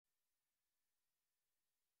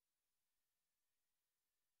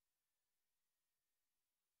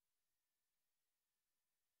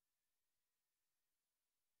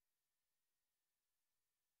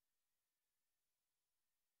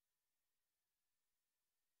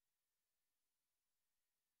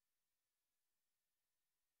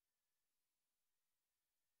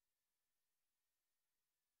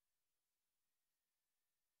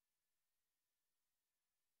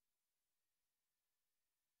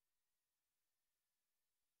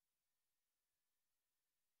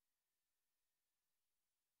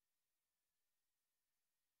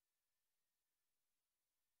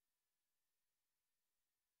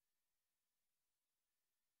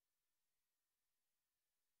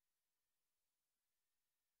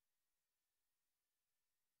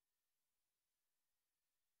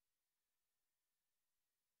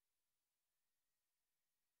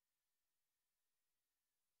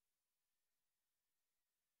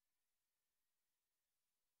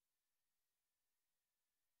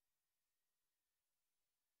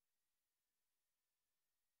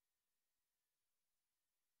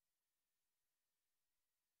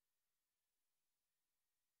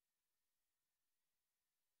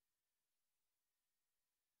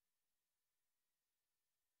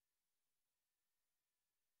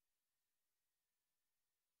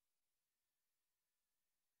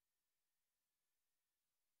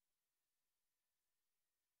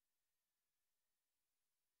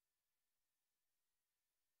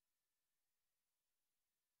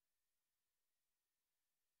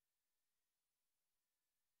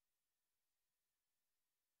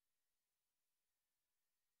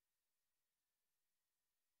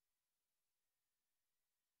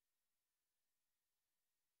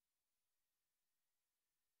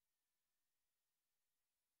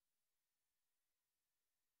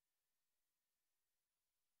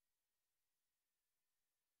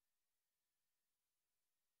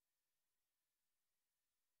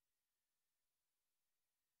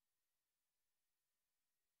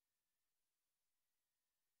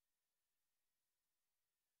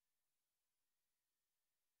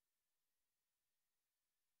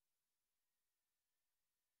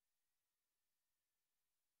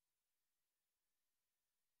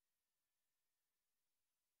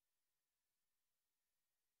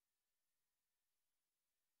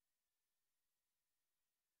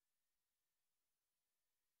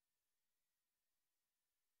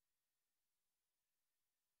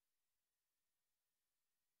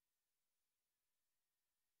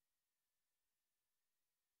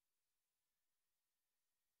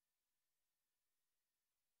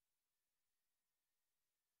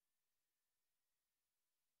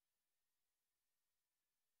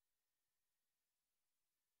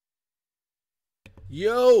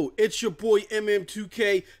Yo, it's your boy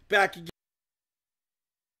MM2K back again.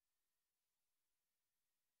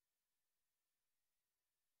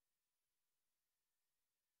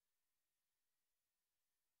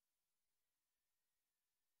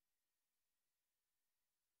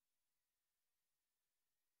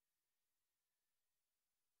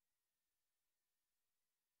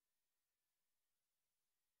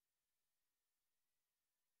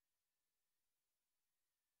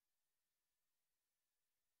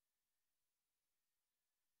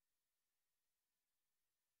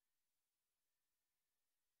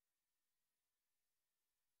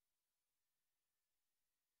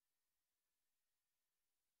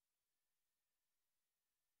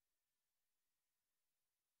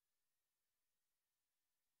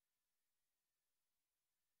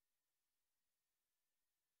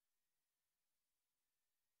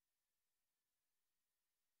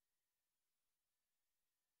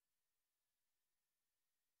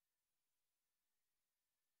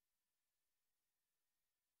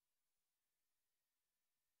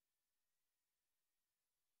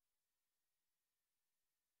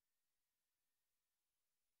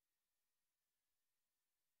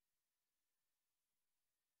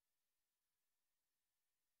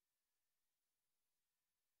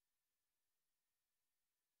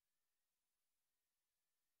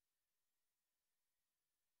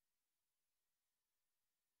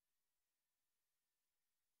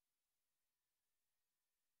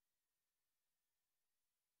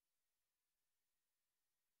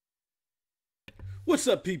 What's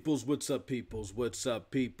up, peoples? What's up, peoples? What's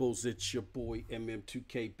up, peoples? It's your boy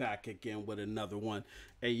MM2K back again with another one.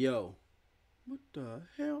 Hey, yo, what the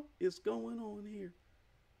hell is going on here?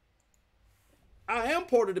 I am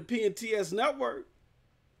part of the PNTS network,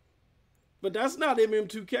 but that's not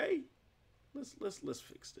MM2K. Let's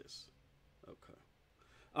fix this. Okay.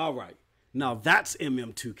 All right. Now that's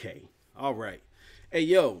MM2K. All right. Hey,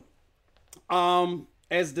 yo.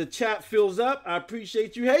 As the chat fills up, I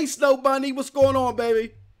appreciate you. Hey, Snow Bunny, what's going on,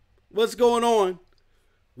 baby? What's going on?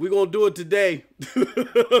 We're going to do it today.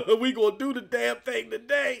 We're going to do the damn thing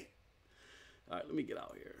today. All right, let me get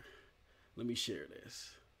out here. Let me share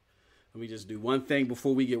this. Let me just do one thing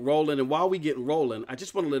before we get rolling. And while we get rolling, I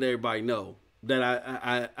just want to let everybody know that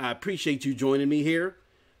I appreciate you joining me here,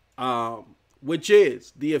 which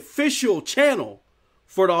is the official channel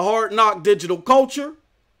for the Hard Knock Digital Culture.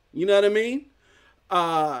 You know what I mean?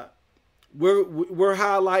 We're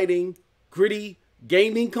highlighting gritty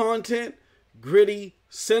gaming content, gritty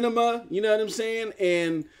cinema, you know what I'm saying,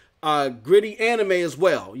 and gritty anime as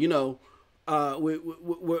well. You know,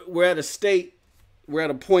 we're at a state, we're at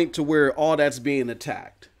a point to where all that's being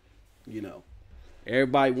attacked. You know,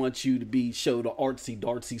 everybody wants you to show the artsy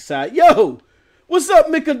dartsy side. Yo, what's up,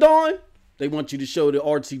 Mikadon? They want you to show the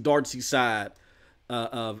artsy dartsy side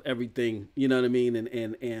of everything. You know what I mean,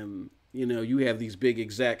 and you know, you have these big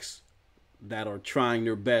execs that are trying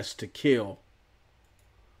their best to kill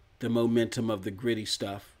the momentum of the gritty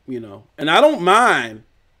stuff, you know. And I don't mind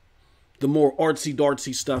the more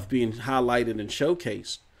artsy-dartsy stuff being highlighted and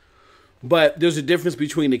showcased. But there's a difference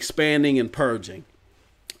between expanding and purging.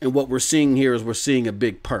 And what we're seeing here is we're seeing a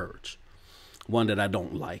big purge. One that I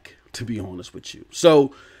don't like, to be honest with you.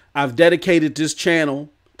 So I've dedicated this channel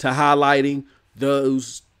to highlighting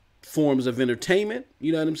those forms of entertainment,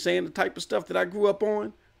 you know what I'm saying? The type of stuff that I grew up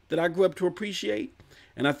on, that I grew up to appreciate.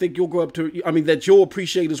 And I think you'll grow up to, I mean, that you'll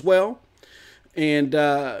appreciate as well. And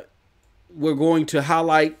we're going to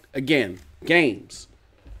highlight, again, games,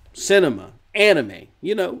 cinema, anime,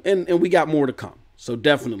 you know, and we got more to come. So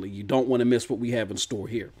definitely, you don't want to miss what we have in store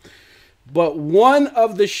here. But one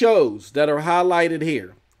of the shows that are highlighted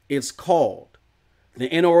here, it's called the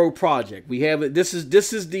NRO Project. We have it. This is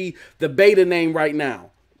the beta name right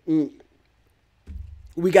now.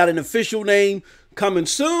 We got an official name coming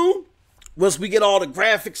soon. Once we get all the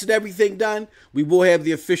graphics and everything done, we will have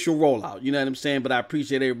the official rollout. You know what I'm saying? But I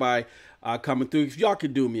appreciate everybody coming through. If y'all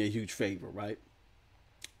could do me a huge favor, right?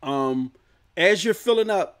 As you're filling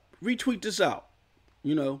up, retweet this out.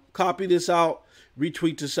 You know, copy this out,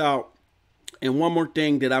 retweet this out. And one more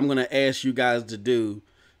thing that I'm going to ask you guys to do,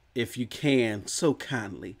 if you can, so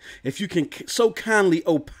kindly. If you can so kindly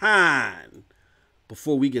opine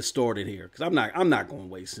before we get started here, because I'm not going to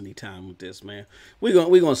waste any time with this, man. We're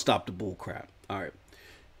gonna stop the bull crap. All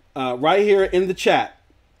right, right here in the chat,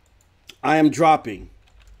 I am dropping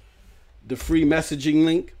the free messaging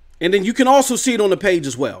link, and then you can also see it on the page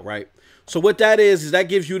as well, right? So what that is that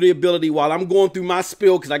gives you the ability, while I'm going through my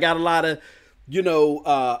spiel, because I got a lot of, you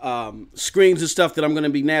know, screens and stuff that I'm going to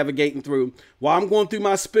be navigating through. While I'm going through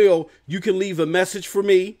my spiel, you can leave a message for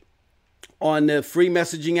me on the free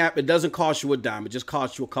messaging app. It doesn't cost you a dime. It just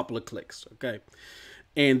costs you a couple of clicks. Okay.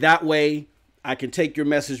 And that way I can take your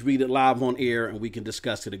message, read it live on air, and we can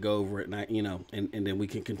discuss it and go over it. And and then we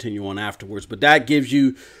can continue on afterwards. But that gives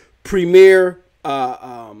you premier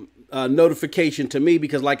notification to me,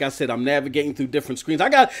 because like I said, I'm navigating through different screens. I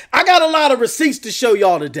got a lot of receipts to show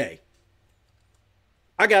y'all today.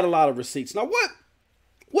 I got a lot of receipts. Now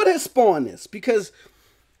what has spawned this? Because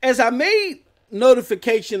as I made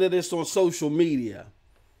notification of this on social media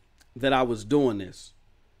that I was doing this,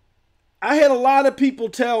 I had a lot of people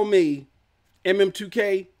tell me,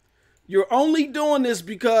 MM2K, you're only doing this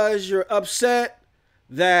because you're upset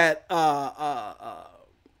that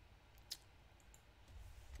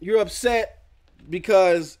you're upset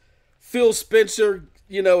because Phil Spencer,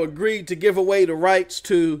 agreed to give away the rights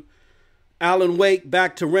to Alan Wake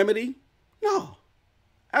back to Remedy. No,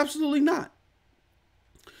 absolutely not.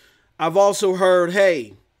 I've also heard,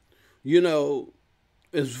 hey,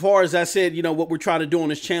 as far as I said, what we're trying to do on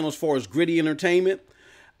this channel as far as gritty entertainment,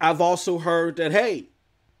 I've also heard that, hey,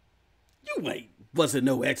 you wasn't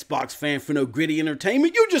no Xbox fan for no gritty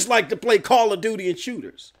entertainment. You just like to play Call of Duty and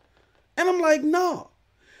shooters. And I'm like, no,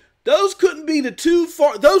 those couldn't be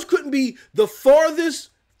those couldn't be the farthest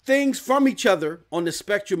things from each other on the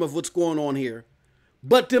spectrum of what's going on here,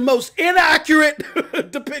 but the most inaccurate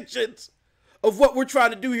depictions of what we're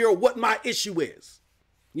trying to do here, or what my issue is,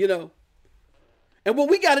 And what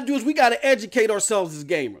we got to do is we got to educate ourselves as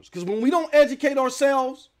gamers. Because when we don't educate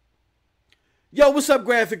ourselves, yo, what's up,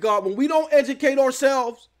 Graphic Art? When we don't educate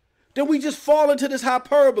ourselves, then we just fall into this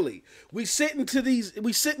hyperbole. We sit in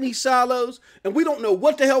these silos, and we don't know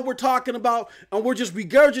what the hell we're talking about, and we're just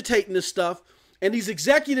regurgitating this stuff, and these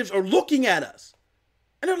executives are looking at us.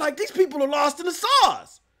 And they're like, these people are lost in the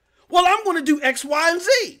sauce. Well, I'm going to do X, Y, and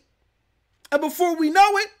Z. And before we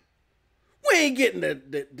know it, we ain't getting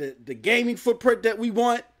the gaming footprint that we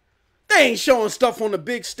want. They ain't showing stuff on the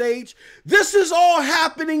big stage. This is all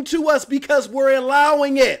happening to us because we're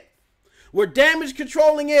allowing it. We're damage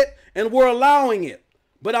controlling it, and we're allowing it.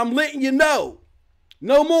 But I'm letting you know,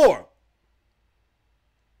 no more.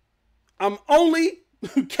 I'm only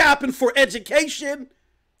capping for education,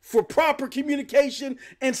 for proper communication,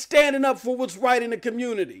 and standing up for what's right in the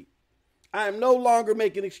community. I am no longer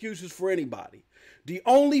making excuses for anybody. The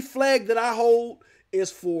only flag that I hold is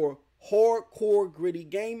for hardcore gritty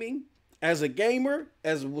gaming. As a gamer,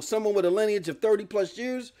 as someone with a lineage of 30 plus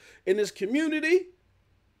years in this community,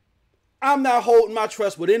 I'm not holding my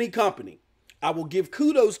trust with any company. I will give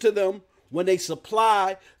kudos to them when they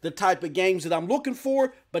supply the type of games that I'm looking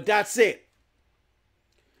for, but that's it.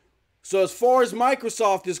 So as far as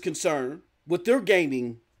Microsoft is concerned, with their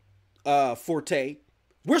gaming forte,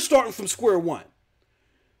 we're starting from square one.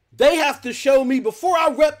 They have to show me, before I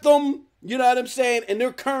rep them, you know what I'm saying, in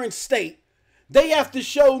their current state, they have to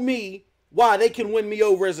show me why they can win me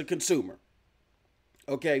over as a consumer.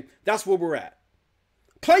 Okay, that's where we're at.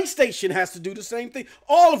 PlayStation has to do the same thing.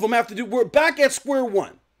 All of them have to do. We're back at square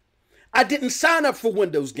one. I didn't sign up for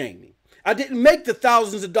Windows gaming. I didn't make the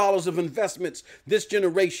thousands of dollars of investments this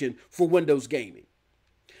generation for Windows gaming.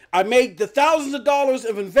 I made the thousands of dollars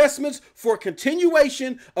of investments for a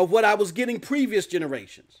continuation of what I was getting previous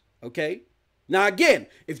generations. Okay? Now, again,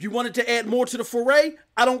 if you wanted to add more to the foray,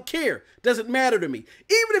 I don't care. Doesn't matter to me.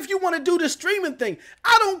 Even if you want to do the streaming thing,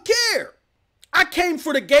 I don't care. I came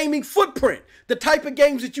for the gaming footprint, the type of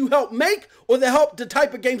games that you help make, or the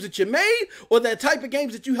type of games that you made, or the type of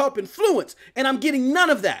games that you help influence. And I'm getting none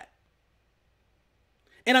of that.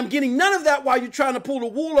 And I'm getting none of that while you're trying to pull the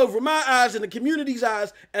wool over my eyes and the community's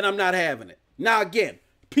eyes, and I'm not having it. Now, again,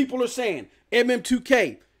 people are saying,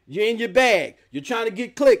 MM2K, you're in your bag. You're trying to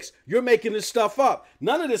get clicks. You're making this stuff up.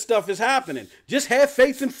 None of this stuff is happening. Just have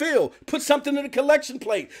faith and feel. Put something in the collection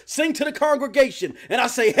plate. Sing to the congregation. And I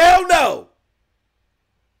say, hell no.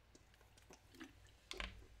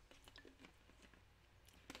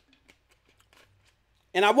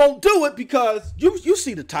 And I won't do it because you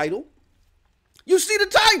see the title. You see the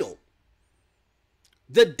title.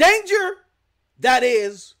 The danger that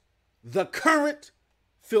is the current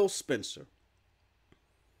Phil Spencer.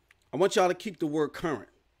 I want y'all to keep the word current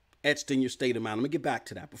etched in your state of mind. Let me get back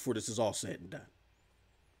to that before this is all said and done.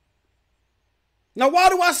 Now, why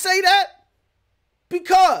do I say that?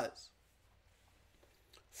 Because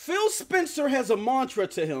Phil Spencer has a mantra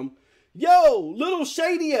to him. Yo, Little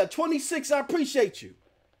Shadia, 26, I appreciate you.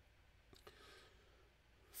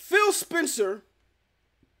 Phil Spencer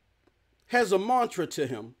has a mantra to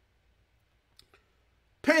him.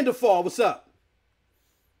 Panda Fall, what's up?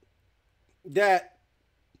 That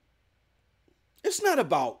it's not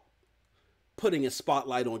about putting a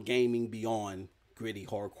spotlight on gaming beyond gritty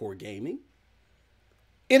hardcore gaming.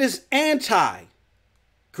 It is anti-gritty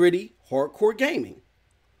hardcore gaming.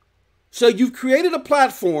 So you've created a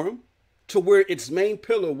platform to where its main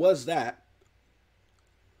pillar was that.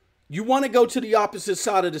 You want to go to the opposite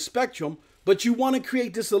side of the spectrum, but you want to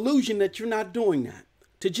create this illusion that you're not doing that,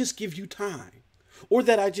 to just give you time. Or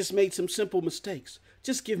that I just made some simple mistakes.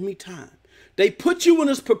 Just give me time. They put you in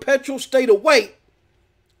this perpetual state of wait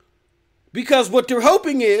because what they're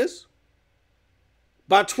hoping is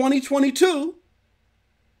by 2022,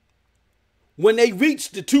 when they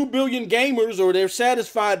reach the 2 billion gamers, or they're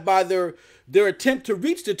satisfied by their attempt to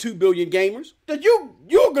reach the 2 billion gamers, that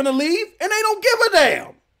you're going to leave and they don't give a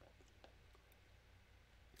damn.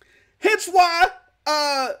 Hence why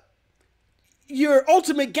your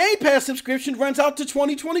Ultimate Game Pass subscription runs out to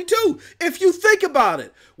 2022. If you think about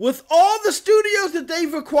it, with all the studios that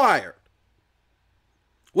they've acquired,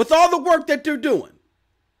 with all the work that they're doing,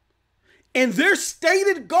 and their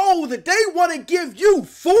stated goal that they want to give you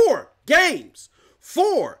 4 games,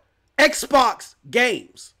 4 Xbox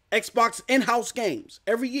games, Xbox in-house games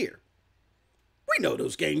every year. We know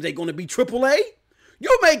those games ain't going to be AAA.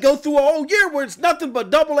 You may go through a whole year where it's nothing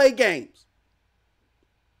but AA games.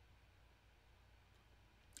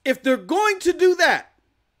 If they're going to do that,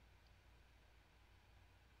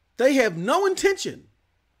 they have no intention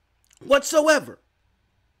whatsoever,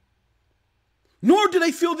 nor do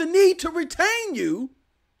they feel the need to retain you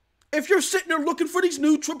if you're sitting there looking for these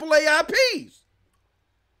new AAA IPs.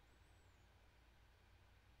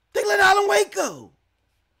 They let Alan Wake go.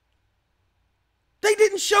 They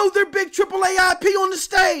didn't show their big AAA IP on the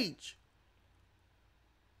stage.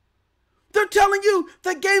 They're telling you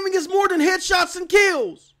that gaming is more than headshots and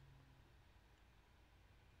kills.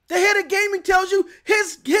 The head of gaming tells you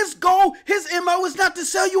his goal, his MO is not to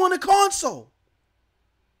sell you on a console.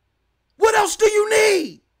 What else do you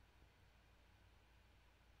need?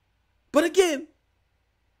 But again,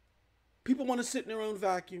 people want to sit in their own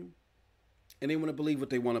vacuum and they want to believe what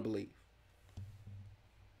they want to believe.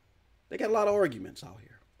 They got a lot of arguments out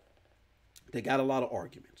here. They got a lot of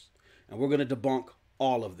arguments. And we're going to debunk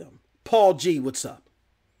all of them. Paul G, what's up?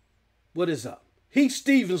 What is up? Heath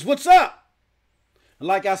Stevens, what's up? And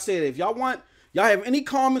like I said, if y'all have any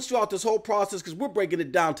comments throughout this whole process, because we're breaking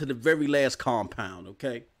it down to the very last compound,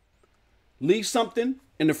 okay? Leave something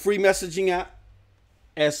in the free messaging app.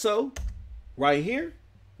 SO, right here.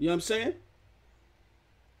 You know what I'm saying?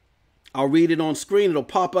 I'll read it on screen. It'll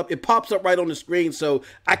pop up. It pops up right on the screen, so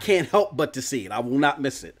I can't help but to see it. I will not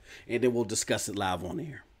miss it. And then we'll discuss it live on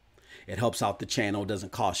air. It helps out the channel. It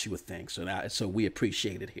doesn't cost you a thing. So we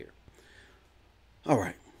appreciate it here. All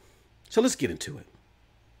right. So let's get into it.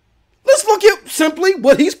 Let's look at simply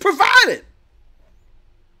what he's provided.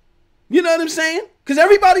 You know what I'm saying? Because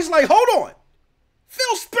everybody's like, hold on.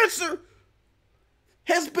 Phil Spencer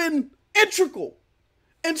has been integral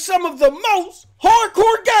in some of the most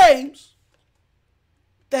hardcore games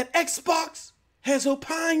that Xbox has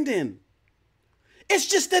opined in. It's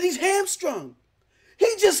just that he's hamstrung. He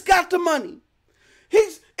just got the money.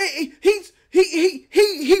 He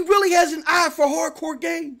really has an eye for hardcore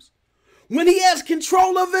games. When he has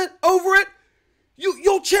control of it, over it,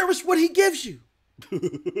 you'll cherish what he gives you.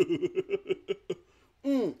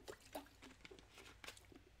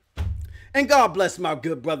 And God bless my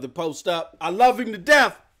good brother Post Up. I love him to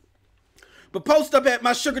death. But Post Up had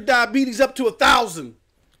my sugar diabetes up to 1,000.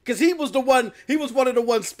 Because he was one of the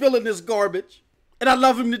ones spilling this garbage. And I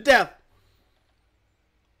love him to death.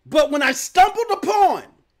 But when I stumbled upon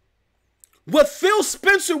what Phil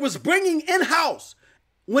Spencer was bringing in-house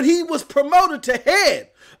when he was promoted to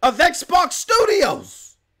head of Xbox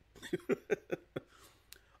Studios.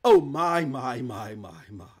 Oh, my.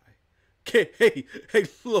 Hey,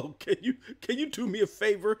 Flo, can you do me a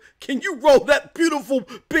favor? Can you roll that beautiful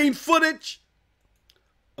bean footage?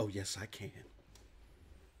 Oh, yes, I can.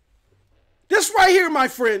 This right here, my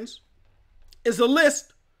friends, is a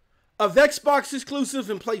list of Xbox exclusives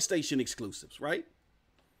and PlayStation exclusives, right?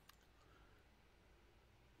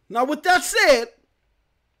 Now, with that said,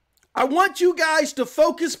 I want you guys to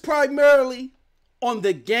focus primarily on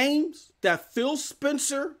the games that Phil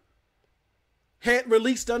Spencer had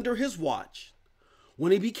released under his watch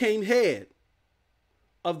when he became head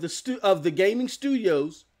of the gaming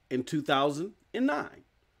studios in 2009.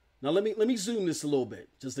 Now let me zoom this a little bit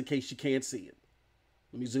just in case you can't see it.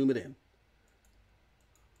 Let me zoom it in.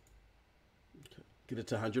 Okay. Get it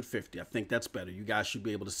to 150. I think that's better. You guys should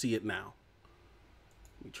be able to see it now.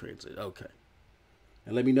 Let me translate. Okay.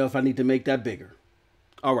 And let me know if I need to make that bigger.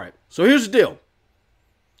 All right. So here's the deal.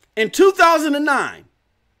 In 2009,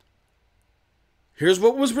 here's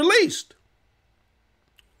what was released.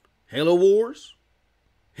 Halo Wars,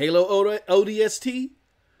 Halo ODST,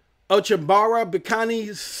 Ochibara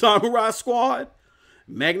Bikini Samurai Squad,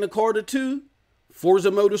 Magna Carta 2,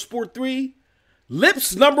 Forza Motorsport 3,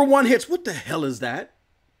 Lips #1 hits. What the hell is that?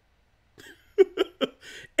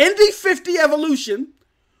 Indy 50 Evolution,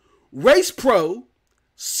 Race Pro,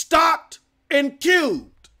 Stocked and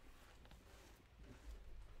Cubed.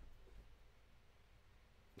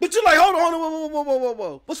 But you're like, hold on,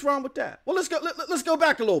 whoa. What's wrong with that? Well, let's go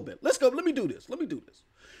back a little bit. Let me do this.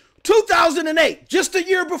 2008, just a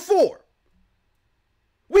year before,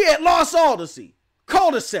 we had Lost Odyssey,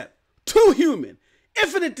 Cul-de-sac, Too Human,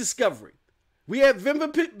 Infinite Discovery. We had Viva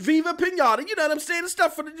Pinata, you know what I'm saying? It's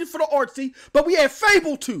stuff for the artsy. But we had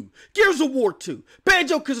Fable 2, Gears of War 2,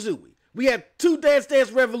 Banjo-Kazooie. We had 2 Dance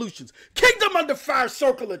Dance Revolutions, Kingdom Under Fire,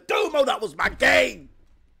 Circle of Doom. Oh, that was my game.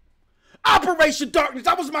 Operation Darkness,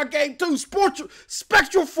 that was my game too.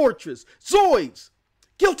 Spectral Fortress, Zoids,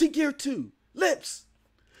 Guilty Gear 2, Lips.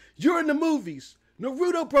 You're in the movies.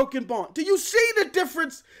 Naruto Broken Bond. Do you see the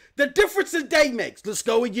difference? The difference a day makes. Let's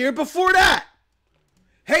go a year before that.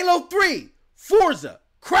 Halo 3, Forza,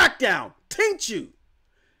 Crackdown, Tenchu,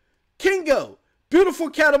 Kingo,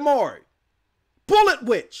 Beautiful Katamari, Bullet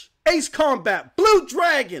Witch, Ace Combat, Blue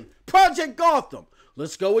Dragon, Project Gotham.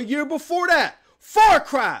 Let's go a year before that. Far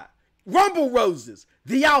Cry, Rumble Roses,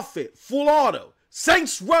 The Outfit, Full Auto,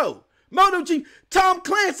 Saints Row, Moto G, Tom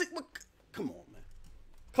Clancy.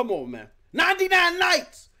 Come on, man. 99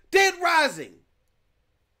 Nights, Dead Rising.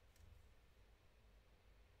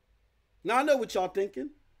 Now I know what y'all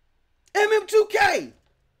thinking. MM2K.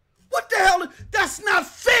 What the hell? That's not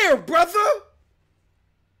fair, brother.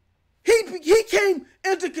 He came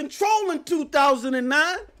into control in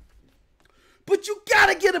 2009. But you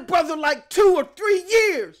gotta get a brother like 2 or 3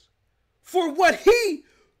 years for what he,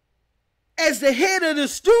 as the head of the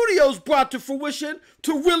studios, brought to fruition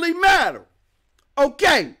to really matter.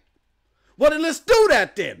 Okay. Well, then let's do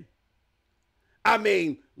that then. I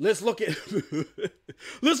mean, let's look at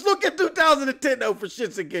 2010 though for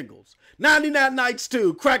shits and giggles. 99 Nights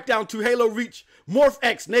 2, Crackdown 2, Halo Reach, Morph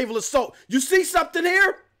X, Naval Assault. You see something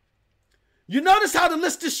here? You notice how the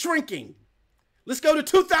list is shrinking. Let's go to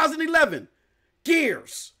 2011.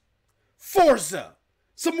 Gears, Forza,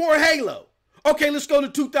 some more Halo. Okay, let's go to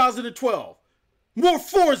 2012. More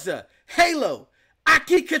Forza, Halo,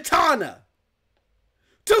 Aki Katana.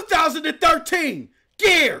 2013,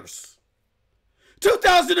 Gears.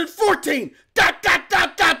 2014, ...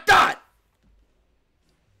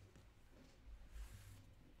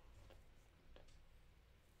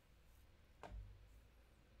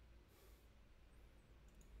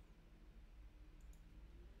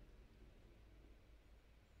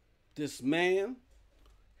 This man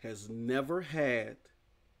has never had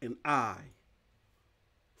an eye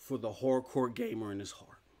for the hardcore gamer in his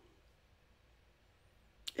heart.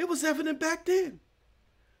 It was evident back then.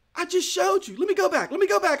 I just showed you. Let me go back.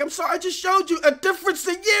 I'm sorry. I just showed you a difference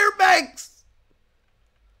a year makes.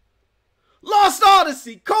 Lost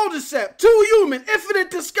Odyssey, Cul-de-sac, Too Human, Infinite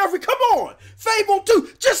Discovery. Come on. Fable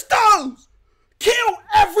 2. Just those. Kill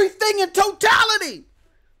everything in totality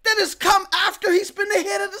that has come after he's been the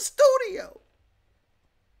head of the studio.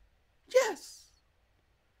 Yes.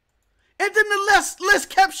 And then the list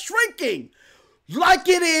kept shrinking like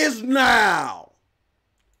it is now.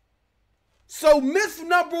 So myth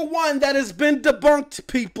 #1 that has been debunked,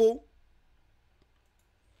 people,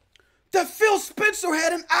 that Phil Spencer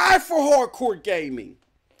had an eye for hardcore gaming.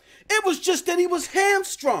 It was just that he was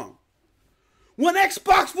hamstrung. When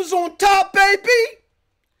Xbox was on top, baby,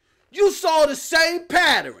 you saw the same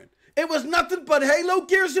pattern. It was nothing but Halo,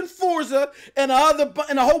 Gears, and Forza and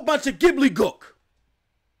a whole bunch of Ghibli gook.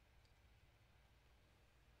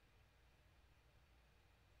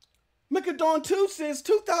 Mechadon 2 says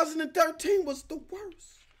 2013 was the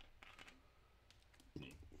worst.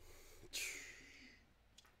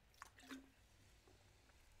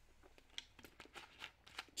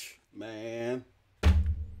 Man.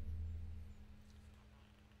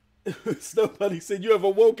 Somebody said, you have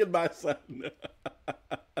awoken my son.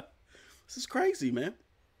 This is crazy, man.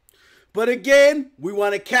 But again, we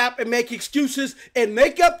want to cap and make excuses and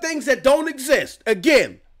make up things that don't exist.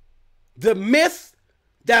 Again, the myth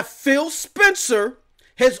that Phil Spencer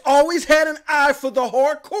has always had an eye for the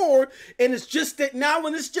hardcore, and it's just that now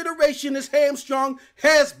in this generation, this hamstrung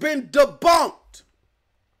has been debunked.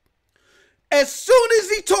 As soon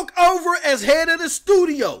as he took over as head of the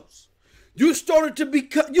studios, you started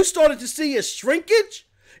to see a shrinkage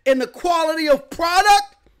in the quality of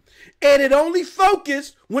product, and it only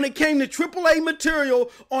focused when it came to AAA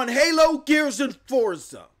material on Halo, Gears, and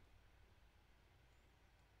Forza.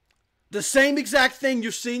 The same exact thing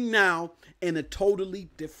you're seeing now in a totally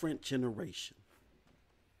different generation.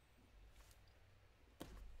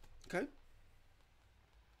 Okay?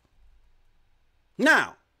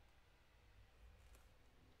 Now,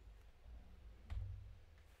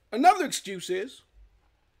 another excuse is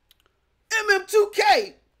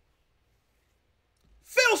MM2K.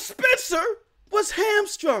 Phil Spencer was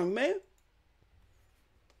hamstrung, man.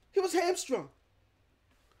 He was hamstrung.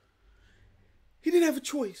 He didn't have a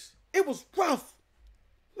choice. It was rough.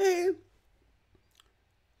 Man,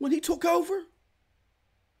 when he took over,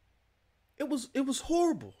 it was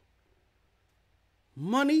horrible.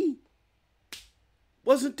 Money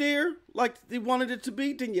wasn't there like they wanted it to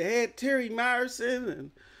be. Then you had Terry Myerson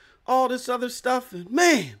and all this other stuff. And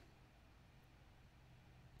man,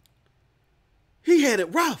 he had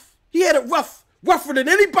it rough. He had it rough, rougher than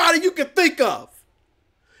anybody you could think of.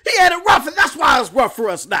 He had it rough, and that's why it's rough for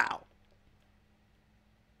us now.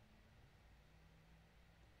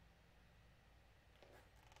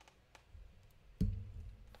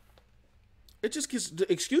 It just gets,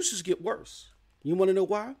 the excuses get worse. You want to know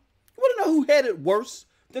why? You want to know who had it worse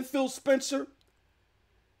than Phil Spencer?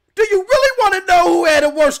 Do you really want to know who had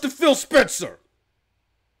it worse than Phil Spencer?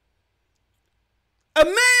 A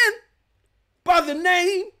man by the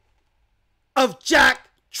name of Jack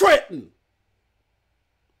Tretton.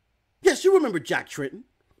 Yes, you remember Jack Tretton,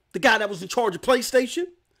 the guy that was in charge of PlayStation.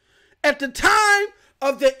 At the time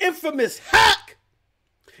of the infamous hack,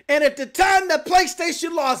 and at the time that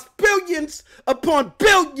PlayStation lost billions upon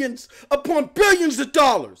billions upon billions of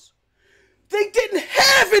dollars, they didn't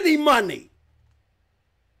have any money.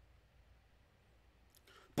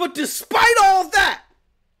 But despite all that,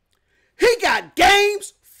 he got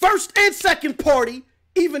games, first and second party,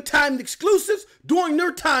 even timed exclusives during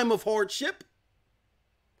their time of hardship.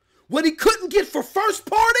 What he couldn't get for first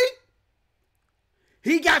party,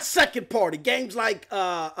 he got second party. Games like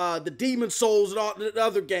the Demon Souls and all the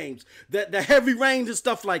other games, the Heavy Rains and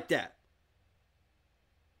stuff like that.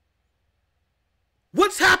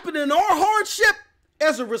 What's happened in our hardship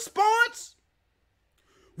as a response?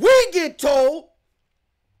 We get told,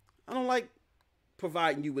 I don't like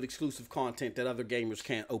providing you with exclusive content that other gamers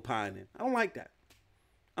can't opine in. I don't like that.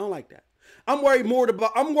 I don't like that. I'm worried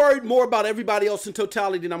more about everybody else in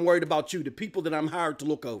totality than I'm worried about you, the people that I'm hired to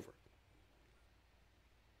look over.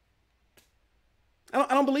 I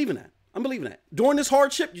don't believe in that. I'm believing that. During this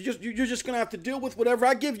hardship, you're just gonna have to deal with whatever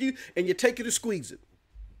I give you, and you take it or squeeze it.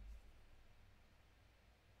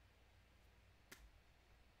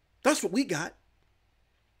 That's what we got.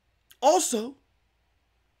 Also,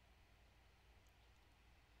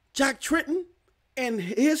 Jack Tretton and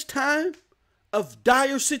his time of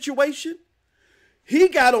dire situation, he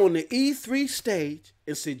got on the E3 stage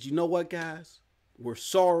and said, you know what, guys? We're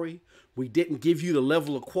sorry. We didn't give you the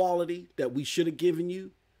level of quality that we should have given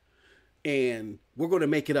you. And we're going to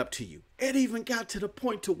make it up to you. It even got to the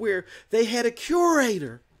point to where they had a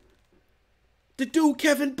curator, the dude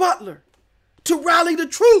Kevin Butler, to rally the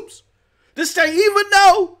troops. To say, even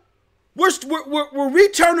though we're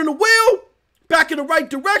returning the wheel back in the right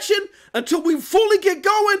direction, until we fully get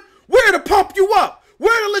going, we're here to pump you up.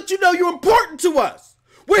 We're here to let you know you're important to us.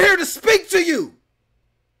 We're here to speak to you.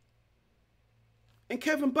 And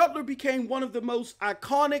Kevin Butler became one of the most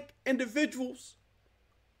iconic individuals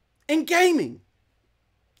in gaming.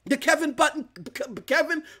 The Kevin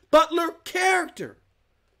Butler character.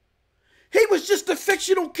 He was just a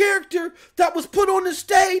fictional character that was put on the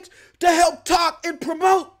stage to help talk and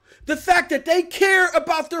promote the fact that they care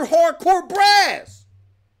about their hardcore brass.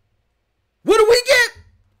 What do we get?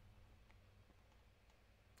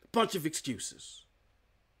 A bunch of excuses.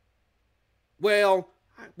 Well,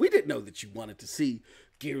 we didn't know that you wanted to see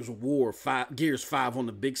Gears 5 on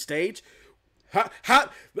the big stage.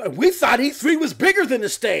 We thought E3 was bigger than the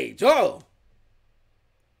stage. Oh.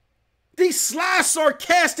 These sly,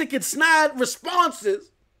 sarcastic, and snide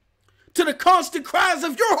responses to the constant cries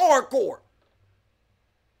of your hardcore.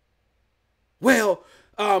 Well,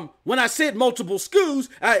 when I said multiple SKUs,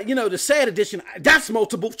 the sad edition, that's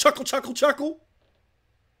multiple. Chuckle, chuckle, chuckle.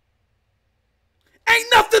 Ain't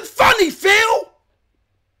nothing funny, Phil.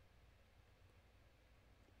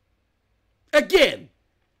 Again,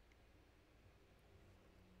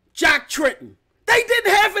 Jack Tretton. They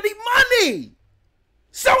didn't have any money.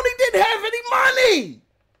 Sony didn't have any money.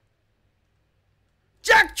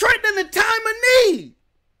 Jack Tretton in the time of need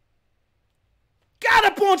got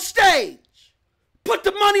up on stage, put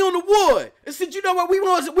the money on the wood, and said, you know what, we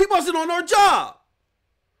wasn't on our job.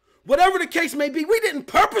 Whatever the case may be, we didn't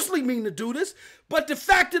purposely mean to do this, but the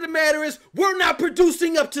fact of the matter is, we're not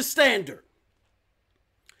producing up to standard.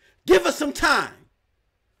 Give us some time.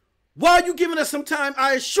 While you giving us some time,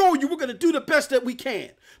 I assure you we're going to do the best that we can.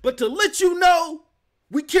 But to let you know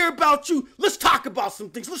we care about you, let's talk about some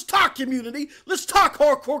things. Let's talk community. Let's talk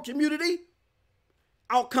hardcore community.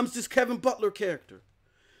 Out comes this Kevin Butler character.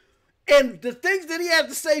 And the things that he had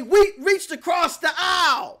to say, we reached across the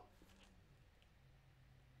aisle.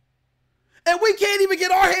 And we can't even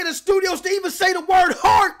get our head in studios to even say the word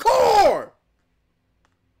hardcore.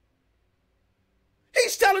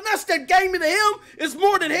 He's telling us that gaming to him is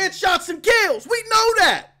more than headshots and kills. We know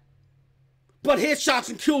that. But headshots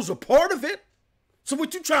and kills are part of it. So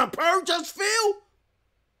what you trying to purge us, Phil?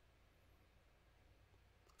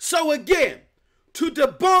 So again, to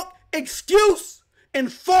debunk excuse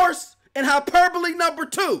and farce and hyperbole number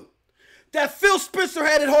 2, that Phil Spencer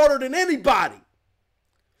had it harder than anybody.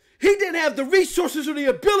 He didn't have the resources or the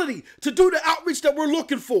ability to do the outreach that we're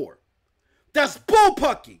looking for. That's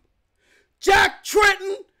bullpucky. Jack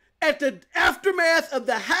Trenton, at the aftermath of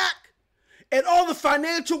the hack and all the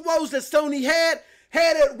financial woes that Sony had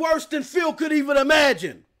it worse than Phil could even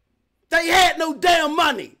imagine. They had no damn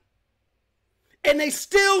money. And they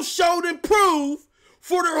still showed and proved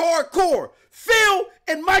for their hardcore. Phil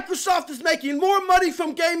and Microsoft is making more money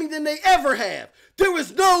from gaming than they ever have. There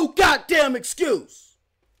is no goddamn excuse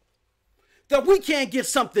that we can't get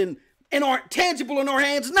something tangible in our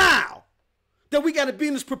hands now. That we got to be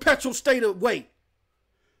in this perpetual state of wait.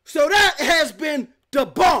 So that has been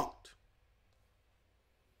debunked.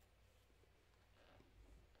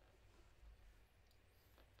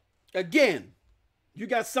 Again, you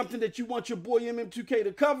got something that you want your boy MM2K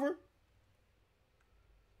to cover?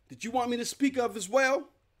 That you want me to speak of as well?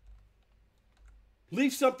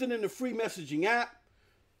 Leave something in the free messaging app.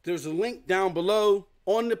 There's a link down below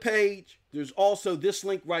on the page. There's also this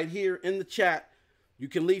link right here in the chat. You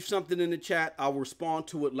can leave something in the chat. I'll respond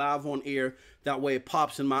to it live on air. That way it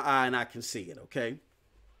pops in my eye and I can see it, okay?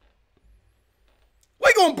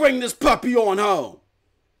 We're going to bring this puppy on home.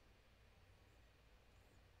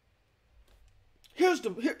 Here's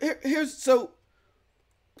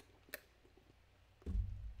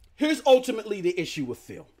ultimately the issue with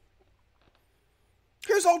Phil.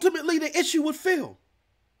 Here's ultimately the issue with Phil.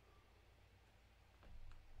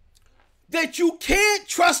 That you can't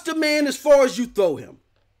trust a man as far as you throw him.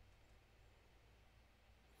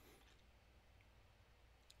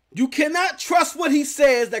 You cannot trust what he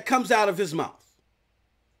says that comes out of his mouth.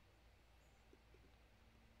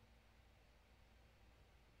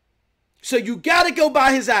 So you got to go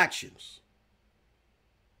by his actions.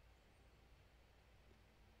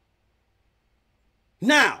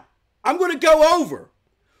 Now, I'm going to go over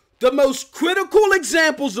the most critical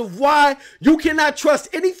examples of why you cannot trust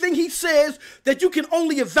anything he says, that you can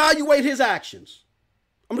only evaluate his actions.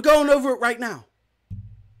 I'm going over it right now.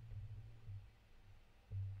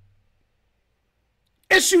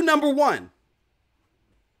 Issue number 1.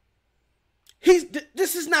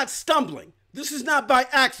 This is not stumbling. This is not by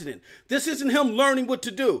accident. This isn't him learning what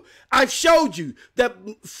to do. I've showed you that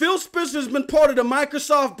Phil Spencer has been part of the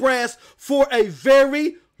Microsoft brass for a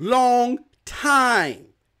very long time.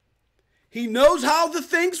 He knows how the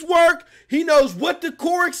things work. He knows what the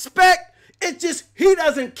core expect. It's just he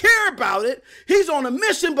doesn't care about it. He's on a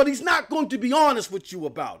mission, but he's not going to be honest with you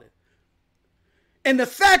about it. And the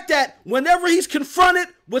fact that whenever he's confronted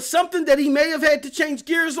with something that he may have had to change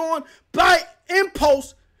gears on by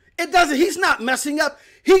impulse, he's not messing up.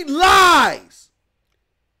 He lies.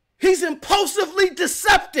 He's impulsively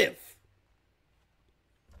deceptive.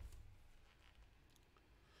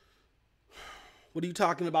 What are you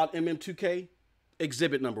talking about, MM2K?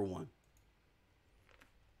 Exhibit number 1.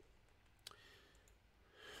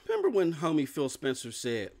 Remember when homie Phil Spencer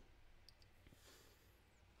said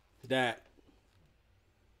that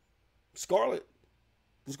Scarlet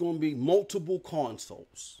was going to be multiple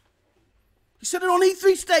consoles? He said it on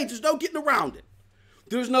E3 stage. There's no getting around it.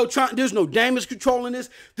 There's no damage control in this.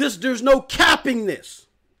 There's no capping this.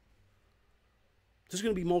 There's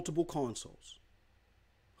going to be multiple consoles.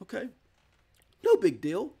 Okay? No big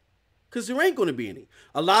deal. Because there ain't going to be any.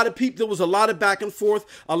 There was a lot of back and forth,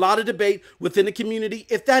 a lot of debate within the community,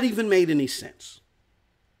 if that even made any sense.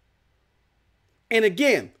 And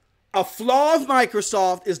again, a flaw of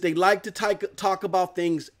Microsoft is they like to talk about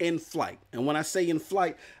things in flight. And when I say in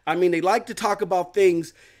flight, I mean they like to talk about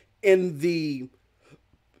things in the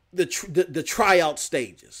tryout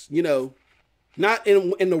stages, you know, not in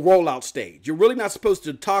the rollout stage. You're really not supposed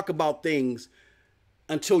to talk about things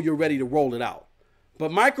until you're ready to roll it out. But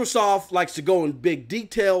Microsoft likes to go in big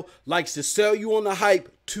detail, likes to sell you on the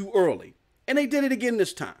hype too early. And they did it again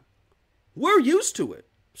this time. We're used to it.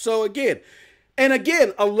 So again,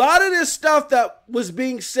 a lot of this stuff that was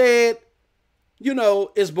being said,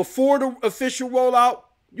 is before the official rollout,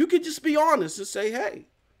 you could just be honest and say, hey,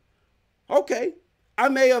 okay, I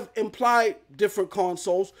may have implied different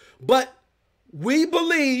consoles, but we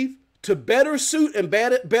believe to better suit and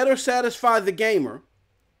better satisfy the gamer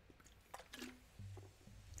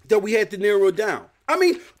that we had to narrow it down. I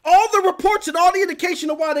mean, all the reports and all the indication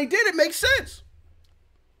of why they did it makes sense.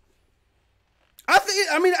 I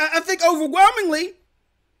think overwhelmingly,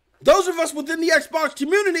 those of us within the Xbox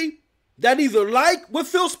community that either like what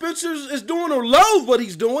Phil Spencer is doing or loathe what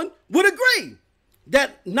he's doing would agree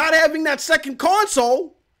that not having that second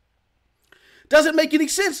console doesn't make any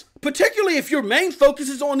sense, particularly if your main focus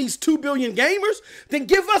is on these 2 billion gamers. Then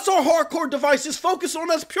give us our hardcore devices, focus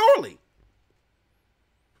on us purely.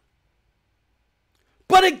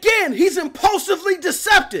 But again, he's impulsively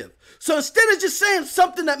deceptive. So instead of just saying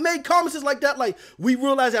something that made comments like that, like we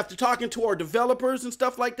realized after talking to our developers and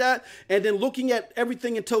stuff like that, and then looking at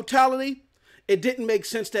everything in totality, it didn't make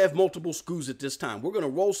sense to have multiple SKUs at this time. We're going to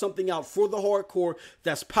roll something out for the hardcore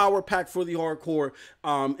that's power packed for the hardcore,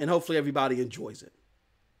 and hopefully everybody enjoys it.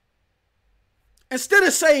 Instead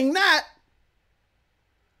of saying that,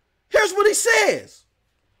 here's what he says.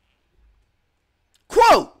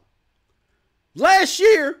 Quote, last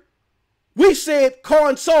year, we said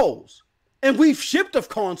consoles, and we've shipped a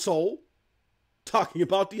console, talking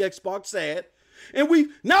about the Xbox SAD, and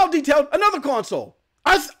we've now detailed another console.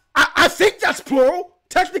 I think that's plural.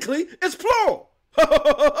 Technically, it's plural.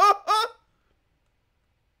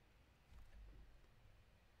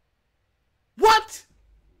 What?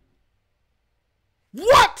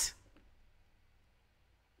 What?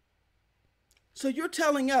 So you're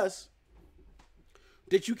telling us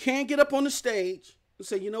that you can't get up on the stage and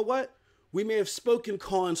say, you know what? We may have spoken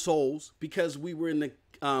consoles because we were in the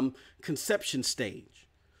conception stage.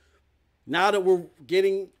 Now that we're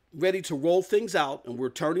getting ready to roll things out and we're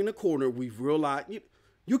turning the corner, we've realized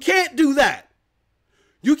you can't do that.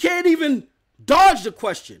 You can't even dodge the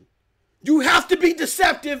question. You have to be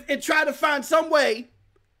deceptive and try to find some way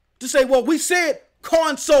to say, well, we said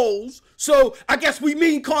consoles, so I guess we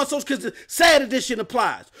mean consoles because the SAD edition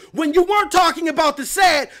applies. When you weren't talking about the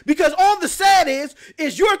SAD, because all the SAD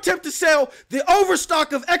is your attempt to sell the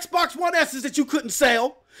overstock of Xbox One S's that you couldn't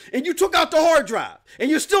sell, and you took out the hard drive,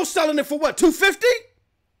 and you're still selling it for what, $250?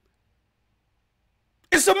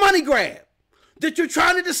 It's a money grab that you're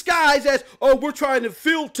trying to disguise as, oh, we're trying to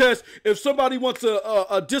field test if somebody wants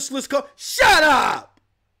a diskless card. Shut up!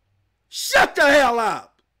 Shut the hell up!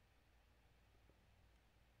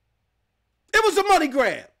 It was a money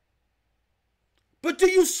grab. But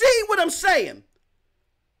do you see what I'm saying?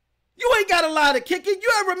 You ain't got a lie to kick it.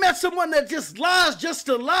 You ever met someone that just lies just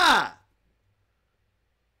to lie?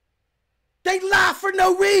 They lie for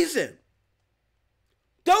no reason.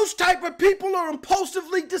 Those type of people are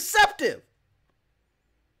impulsively deceptive.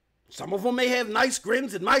 Some of them may have nice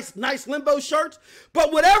grins and nice limbo shirts,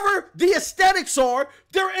 but whatever the aesthetics are,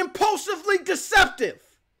 they're impulsively deceptive.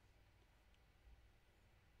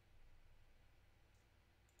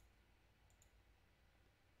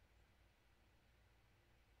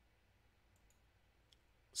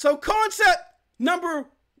 So concept number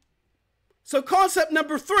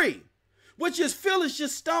 3, which is Phil is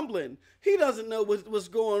just stumbling. He doesn't know what's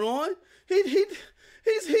going on. He's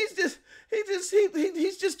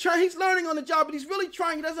just trying. He's learning on the job, but he's really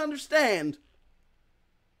trying. He doesn't understand.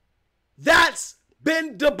 That's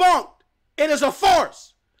been debunked. It is a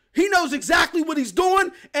farce. He knows exactly what he's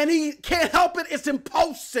doing, and he can't help it. It's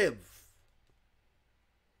impulsive.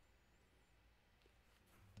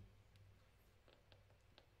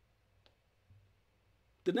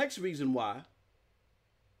 The next reason why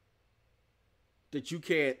that you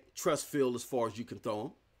can't trust Phil as far as you can throw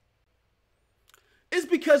him is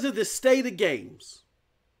because of the state of games.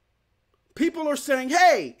 People are saying,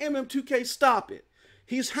 hey, MM2K, stop it.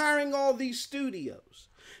 He's hiring all these studios.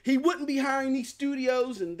 He wouldn't be hiring these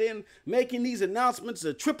studios and then making these announcements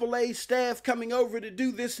of AAA staff coming over to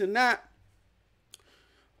do this and that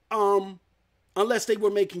unless they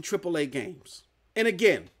were making AAA games. And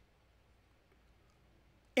again,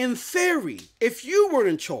 in theory, if you were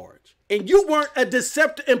in charge and you weren't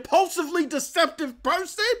a impulsively deceptive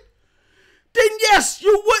person, then yes,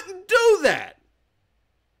 you wouldn't do that.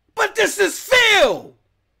 But this is Phil.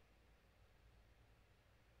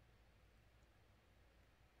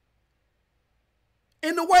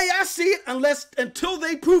 In the way I see it, until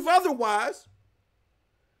they prove otherwise,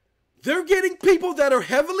 they're getting people that are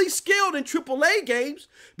heavily skilled in AAA games,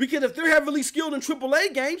 because if they're heavily skilled in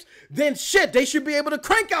AAA games, then shit, they should be able to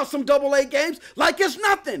crank out some AA games like it's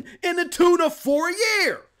nothing in the tune of 4 a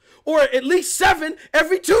year, or at least 7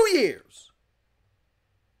 every 2 years.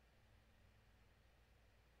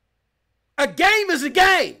 A game is a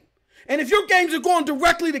game. And if your games are going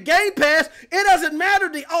directly to Game Pass, it doesn't matter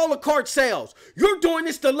the a la carte sales. You're doing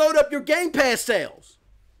this to load up your Game Pass sales.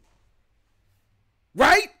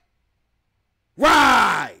 Right?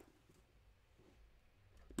 Right.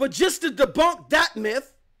 But just to debunk that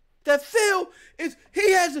myth, that Phil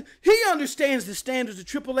he understands the standards of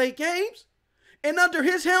AAA games. And under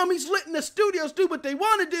his helm, he's letting the studios do what they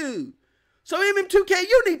want to do. So MM2K,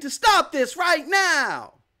 you need to stop this right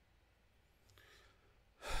now.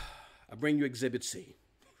 I bring you Exhibit C.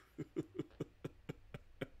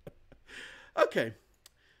 Okay.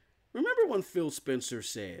 Remember when Phil Spencer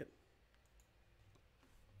said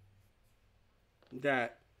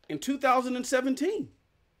that in 2017,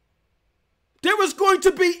 there was going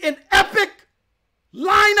to be an epic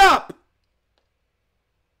lineup.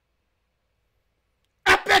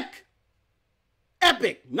 Epic.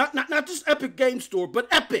 Epic. Not just Epic Game Store, but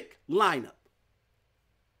epic lineup.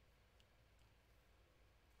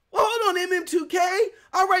 Well, hold on, MM2K.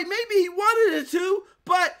 All right, maybe he wanted it to,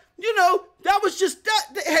 but, you know, that was just that.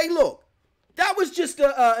 Hey, look, that was just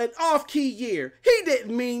an off-key year. He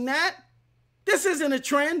didn't mean that. This isn't a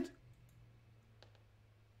trend.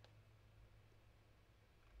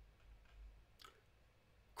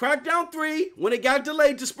 Crackdown 3, when it got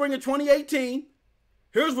delayed to spring of 2018,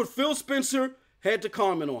 here's what Phil Spencer had to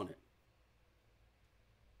comment on it.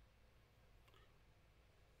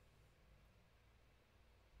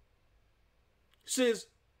 Says,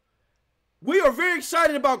 we are very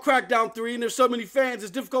excited about Crackdown 3, and there's so many fans,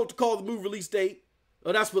 it's difficult to call the move release date.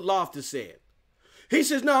 Oh, that's what Loftus said. He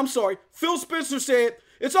says, no, I'm sorry. Phil Spencer said,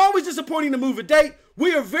 it's always disappointing to move a date.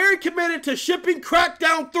 We are very committed to shipping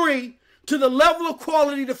Crackdown 3 to the level of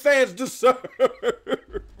quality the fans deserve.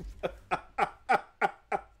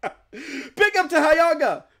 Big up to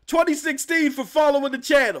Hayaga 2016 for following the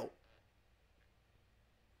channel.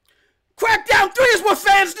 Crackdown 3 is what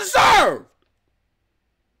fans deserve.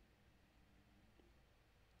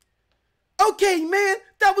 Okay, man,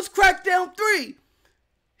 that was Crackdown 3.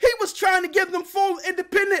 He was trying to give them full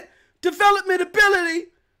independent development ability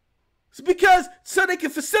because so they can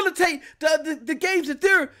facilitate the games at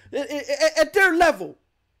their level.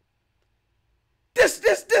 This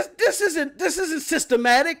isn't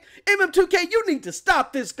systematic. MM2K, you need to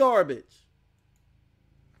stop this garbage.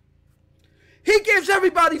 He gives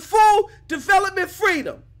everybody full development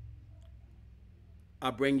freedom. I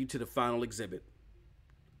bring you to the final exhibit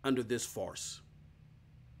under this farce.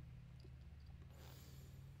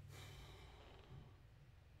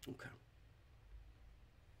 Okay.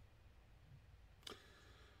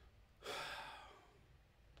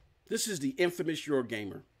 This is the infamous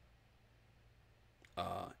Eurogamer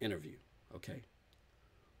interview, okay,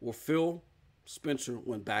 where Phil Spencer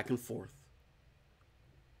went back and forth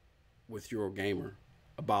with Eurogamer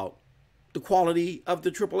about the quality of the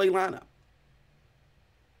AAA lineup.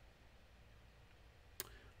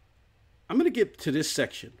 I'm going to get to this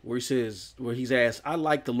section where he says, where he's asked, I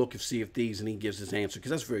like the look of Sea of Thieves, and he gives his answer because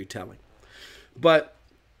that's very telling. But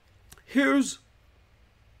here's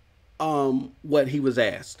what he was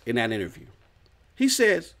asked in that interview. He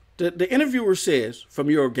says, the interviewer says from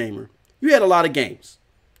Eurogamer, you had a lot of games,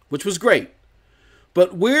 which was great.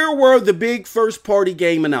 But where were the big first-party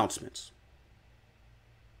game announcements?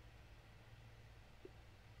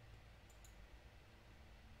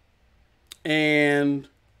 And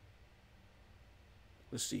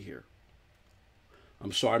let's see here.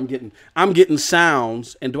 I'm sorry, I'm getting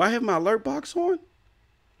sounds. And do I have my alert box on?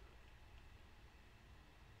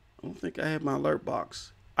 I don't think I have my alert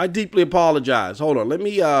box. I deeply apologize. Hold on. Let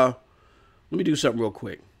me do something real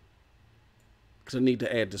quick, because I need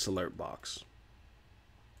to add this alert box.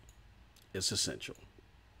 It's essential.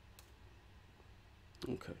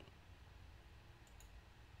 Okay.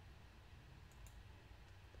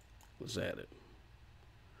 Let's add it.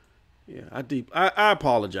 Yeah, I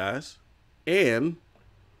apologize. And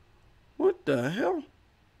what the hell?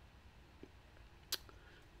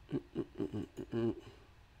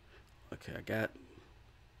 Okay, I got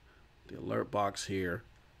the alert box here.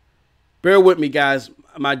 Bear with me, guys.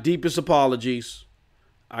 My deepest apologies.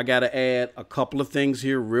 I got to add a couple of things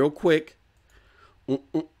here real quick. All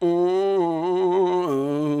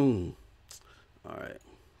right,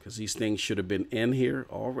 because these things should have been in here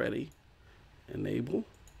already. Enable.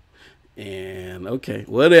 And okay,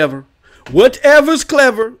 whatever. Whatever's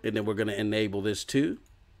clever. And then we're going to enable this too.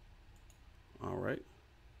 All right.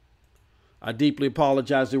 I deeply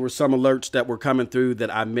apologize. There were some alerts that were coming through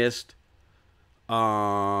that I missed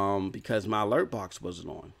because my alert box wasn't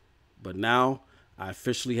on. But now I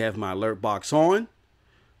officially have my alert box on.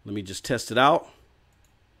 Let me just test it out.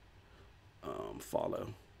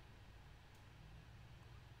 Follow.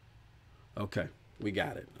 Okay, we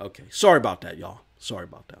got it. Okay, sorry about that, y'all. Sorry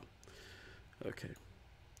about that. Okay.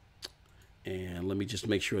 And let me just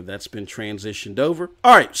make sure that's been transitioned over.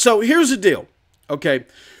 All right, so here's the deal. Okay,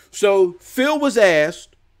 so Phil was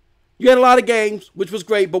asked, you had a lot of games, which was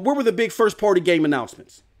great, but what were the big first-party game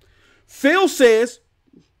announcements? Phil says,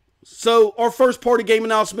 so our first-party game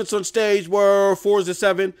announcements on stage were Forza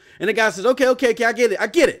 7. And the guy says, okay, I get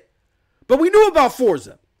it. But we knew about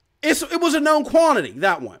Forza. It was a known quantity,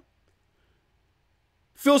 that one.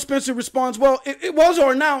 Phil Spencer responds, well, it was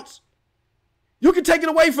our announce. You can take it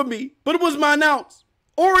away from me, but it was my announce.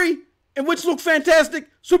 Ori, and which looked fantastic.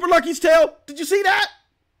 Super Lucky's Tale. Did you see that?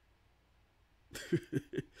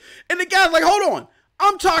 And the guy's like, hold on.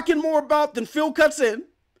 I'm talking more about than Phil cuts in.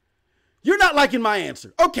 You're not liking my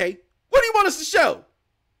answer. Okay, what do you want us to show?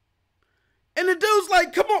 And the dude's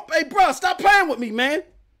like, come on, hey, bro, stop playing with me, man.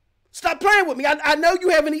 Stop playing with me. I know you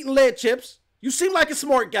haven't eaten lead chips. You seem like a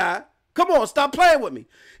smart guy. Come on, stop playing with me.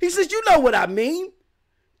 He says, you know what I mean.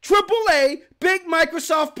 AAA, big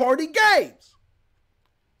Microsoft party games.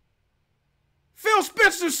 Phil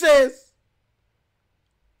Spencer says,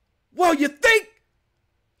 well, you think,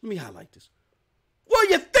 let me highlight this. Well,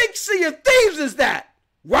 you think Sea of Thieves is that,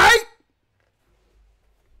 right?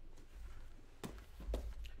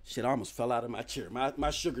 Shit, I almost fell out of my chair.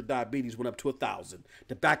 My sugar diabetes went up to 1,000.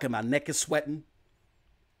 The back of my neck is sweating.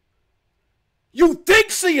 You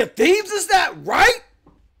think Sea of Thieves is that, right?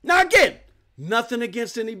 Now again, nothing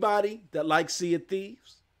against anybody that likes Sea of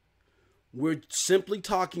Thieves. We're simply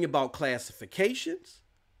talking about classifications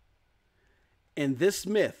and this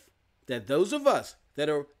myth that those of us that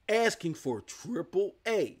are asking for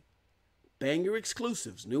AAA, banger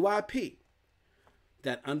exclusives, new IP,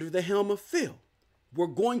 that under the helm of Phil, we're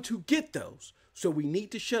going to get those. So we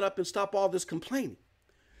need to shut up and stop all this complaining.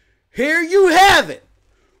 Here you have it.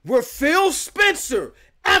 Where Phil Spencer,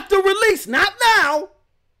 after release, not now,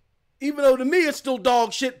 even though to me it's still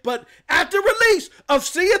dog shit, but after release of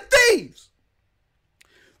Sea of Thieves,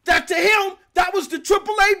 that to him, that was the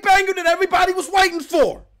AAA banger that everybody was waiting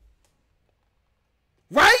for.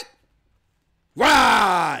 Right?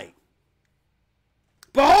 Right.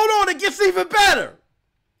 But hold on, it gets even better.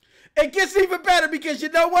 It gets even better because you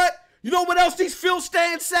know what? You know what else these Phil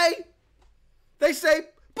stands say? They say,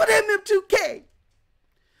 but MM2K.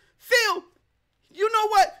 Phil, you know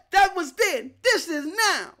what? That was then. This is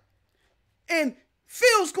now. And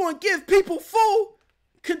Phil's going to give people full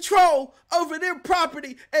control over their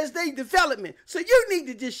property as they development. So you need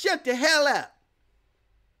to just shut the hell up.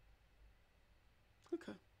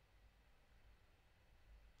 Okay.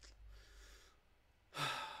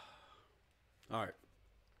 All right.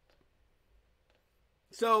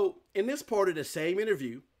 So in this part of the same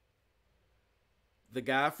interview, the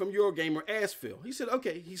guy from Eurogamer asked Phil. He said,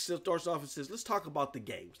 okay. He starts off and says, let's talk about the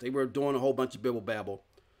games. They were doing a whole bunch of bibble babble.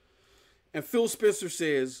 And Phil Spencer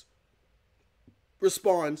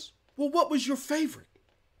responds, well, what was your favorite?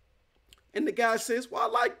 And the guy says, well, I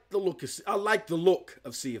like the look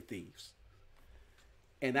of Sea of Thieves.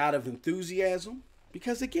 And out of enthusiasm,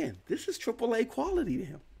 because again, this is AAA quality to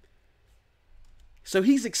him. So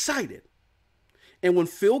he's excited. And when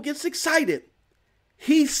Phil gets excited,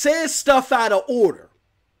 he says stuff out of order.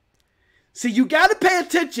 See, you got to pay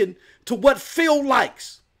attention to what Phil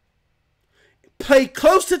likes. Pay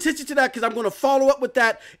close attention to that because I'm going to follow up with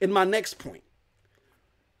that in my next point.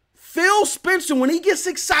 Phil Spencer, when he gets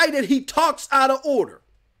excited, he talks out of order.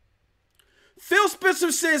 Phil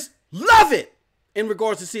Spencer says, love it, in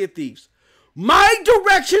regards to Sea of Thieves. My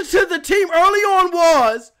direction to the team early on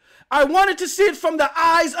was, I wanted to see it from the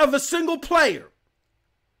eyes of a single player.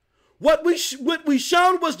 What we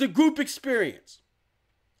shown was the group experience.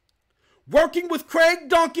 Working with Craig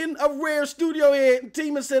Duncan of Rare Studio Head and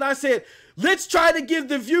team I said, let's try to give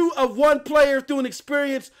the view of one player through an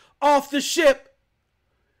experience off the ship.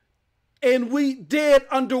 And we did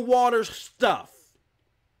underwater stuff.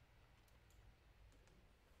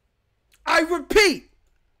 I repeat,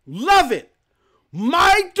 love it.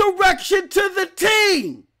 My direction to the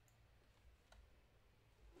team.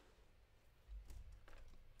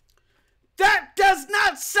 That does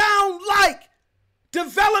not sound like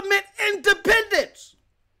development independence.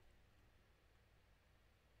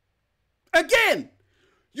 Again,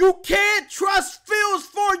 you can't trust Phil as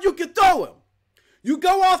far as you can throw him. You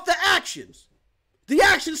go off the actions. The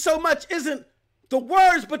action so much isn't the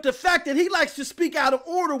words, but the fact that he likes to speak out of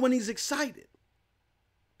order when he's excited.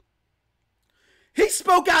 He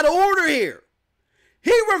spoke out of order here.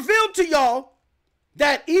 He revealed to y'all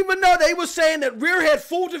that even though they were saying that Rare had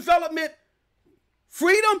full development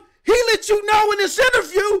freedom, he let you know in this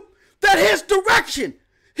interview that his direction,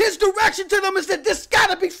 His direction to them is that this got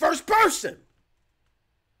to be first person.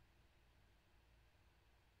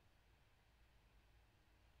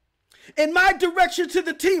 And my direction to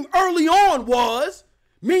the team early on was,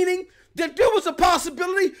 meaning that there was a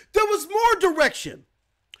possibility there was more direction.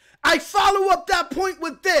 I follow up that point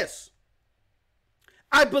with this.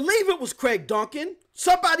 I believe it was Craig Duncan,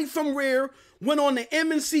 somebody from Rare, went on the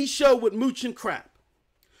MNC show with Mooch and Crap.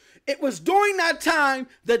 It was during that time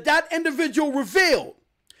that that individual revealed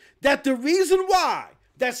that the reason why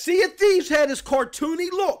that Sea of Thieves had his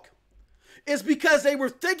cartoony look is because they were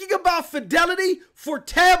thinking about fidelity for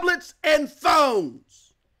tablets and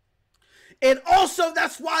phones. And also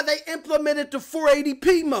that's why they implemented the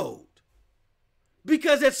 480p mode.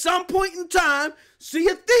 Because at some point in time, Sea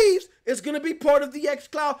of Thieves is going to be part of the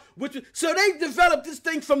xCloud. So they developed this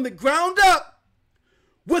thing from the ground up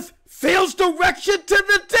with Phil's direction to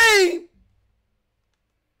the team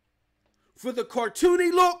for the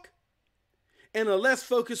cartoony look and a less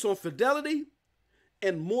focus on fidelity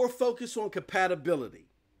and more focus on compatibility.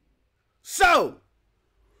 So,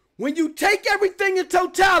 when you take everything in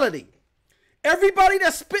totality, everybody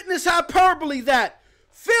that's spitting this hyperbole that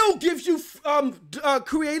Phil gives you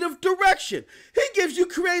creative direction. He gives you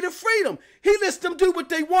creative freedom. He lets them do what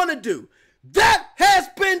they want to do. That has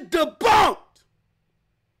been debunked.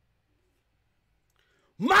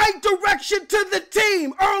 My direction to the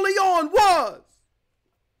team early on was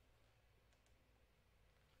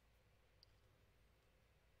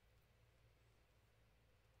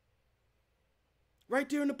right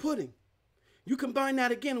there in the pudding. You combine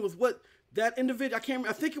that again with what that individual,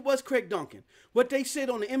 I think it was Craig Duncan, what they said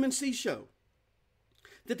on the MNC show,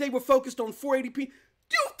 that they were focused on 480p.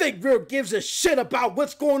 Do you think Rare gives a shit about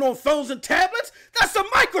what's going on phones and tablets? That's a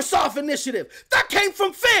Microsoft initiative. That came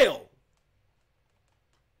from Phil.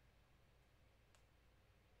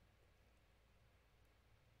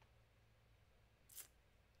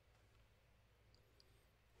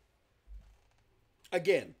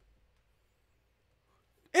 Again,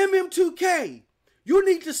 MM2K, you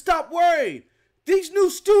need to stop worrying. These new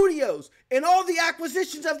studios and all the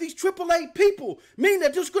acquisitions of these AAA people mean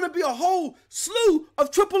that there's going to be a whole slew of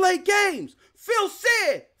AAA games. Phil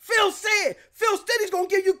said he's going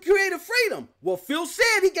to give you creative freedom. Well, Phil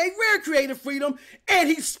said he gave Rare creative freedom, and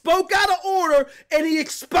he spoke out of order, and he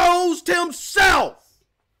exposed himself.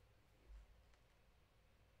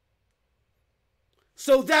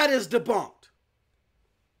 So that is debunked.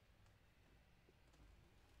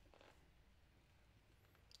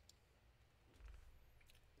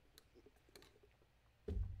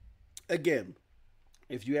 Again,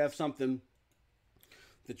 if you have something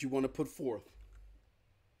that you want to put forth,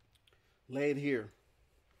 lay it here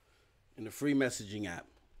in the free messaging app.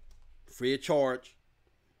 Free of charge.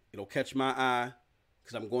 It'll catch my eye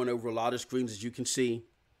because I'm going over a lot of screens, as you can see.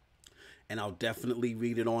 And I'll definitely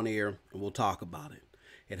read it on air and we'll talk about it.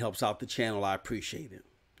 It helps out the channel. I appreciate it.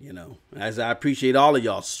 You know, as I appreciate all of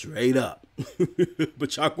y'all straight up.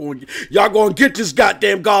 But y'all going to get this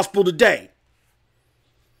goddamn gospel today.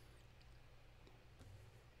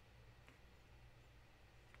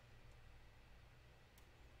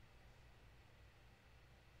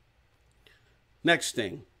 Next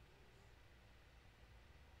thing.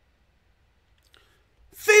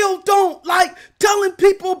 Phil don't like telling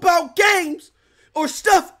people about games or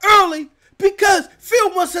stuff early because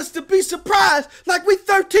Phil wants us to be surprised like we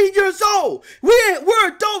 13 years old. We're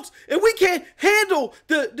adults and we can't handle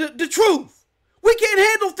the truth. We can't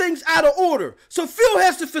handle things out of order. So Phil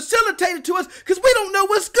has to facilitate it to us because we don't know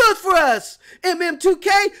what's good for us, MM2K.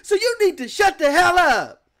 So you need to shut the hell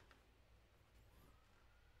up.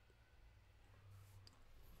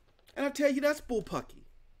 And I tell you, that's bullpucky.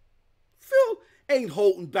 Phil ain't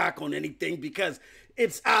holding back on anything because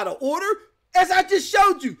it's out of order. As I just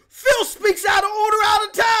showed you, Phil speaks out of order all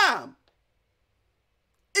the time.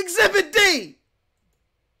 Exhibit D.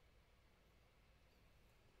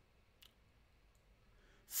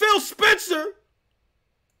 Phil Spencer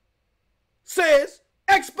says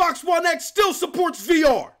Xbox One X still supports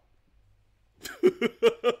VR.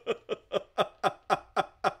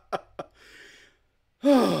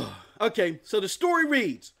 Okay, so the story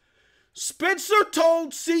reads, Spencer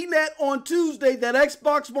told CNET on Tuesday that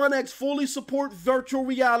Xbox One X fully supports virtual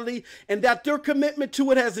reality and that their commitment to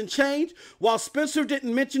it hasn't changed. While Spencer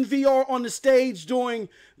didn't mention VR on the stage during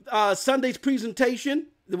Sunday's presentation,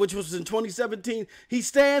 which was in 2017, he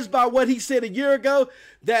stands by what he said a year ago,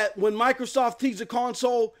 that when Microsoft teased a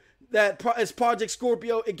console that as Project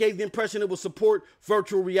Scorpio, it gave the impression it would support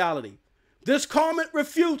virtual reality. This comment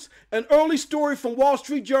refutes an early story from Wall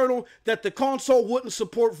Street Journal that the console wouldn't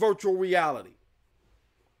support virtual reality.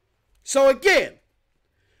 So again,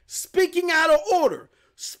 speaking out of order,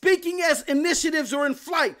 speaking as initiatives are in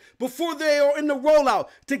flight before they are in the rollout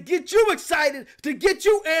to get you excited, to get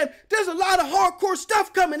you, and there's a lot of hardcore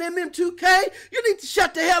stuff coming, MM2K. You need to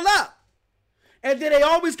shut the hell up. And then they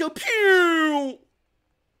always go, pew,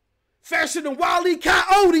 faster than Wile E.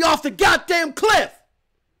 Coyote off the goddamn cliff.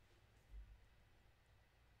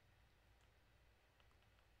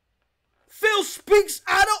 Phil speaks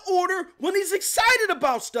out of order when he's excited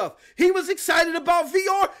about stuff. He was excited about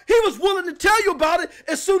VR. He was willing to tell you about it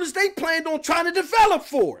as soon as they planned on trying to develop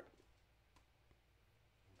for it.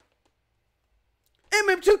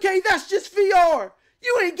 MM2K, that's just VR.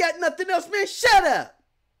 You ain't got nothing else, man. Shut up.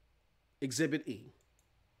 Exhibit E.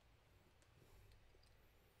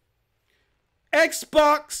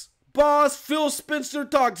 Xbox boss Phil Spencer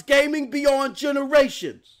talks gaming beyond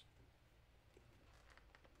generations.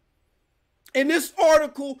 In this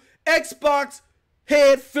article, Xbox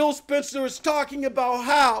head Phil Spencer is talking about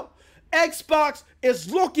how Xbox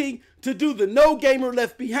is looking to do the no gamer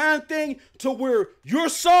left behind thing to where your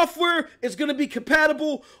software is going to be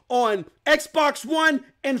compatible on Xbox One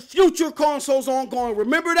and future consoles ongoing.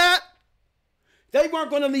 Remember that? They weren't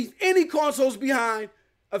going to leave any consoles behind,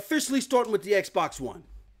 officially starting with the Xbox One.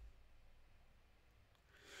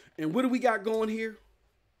 And what do we got going here?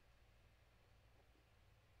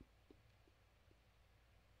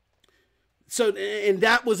 So, and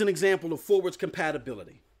that was an example of forwards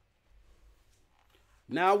compatibility.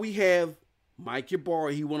 Now we have Mike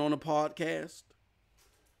Ybarra. He went on a podcast.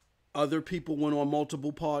 Other people went on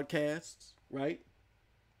multiple podcasts, right?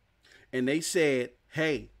 And they said,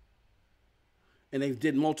 hey, and they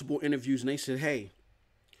did multiple interviews, and they said, hey,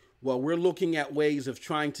 well, we're looking at ways of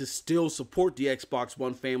trying to still support the Xbox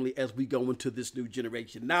One family as we go into this new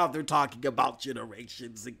generation. Now they're talking about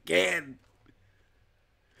generations again.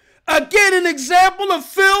 Again, an example of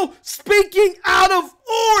Phil speaking out of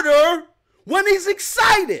order when he's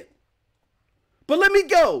excited. But let me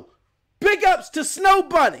go. Big ups to Snow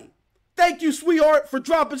Bunny. Thank you, sweetheart, for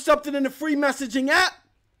dropping something in the free messaging app.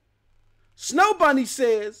 Snow Bunny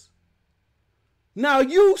says, now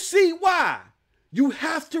you see why. You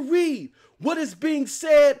have to read what is being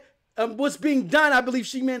said, what's being done, I believe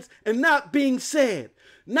she meant, and not being said.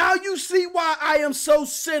 Now you see why I am so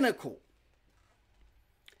cynical.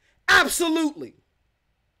 Absolutely.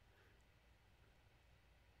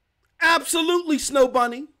 Absolutely, Snow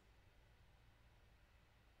Bunny.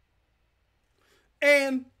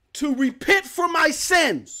 And to repent for my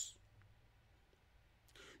sins,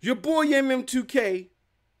 your boy MM2K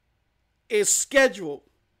is scheduled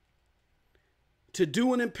to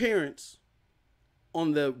do an appearance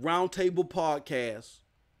on the Roundtable podcast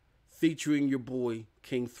featuring your boy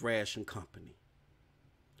King Thrash and company.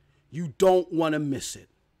 You don't want to miss it.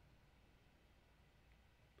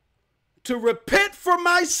 To repent for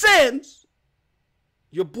my sins,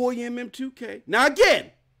 your boy MM2K. Now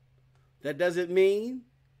again, that doesn't mean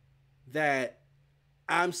that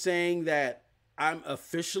I'm saying that I'm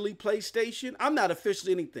officially PlayStation. I'm not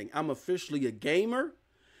officially anything. I'm officially a gamer,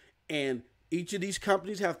 and each of these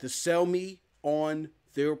companies have to sell me on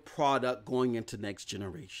their product going into next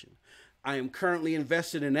generation. I am currently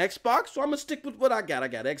invested in Xbox, so I'm going to stick with what I got. I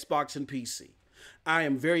got Xbox and PC. I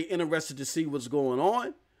am very interested to see what's going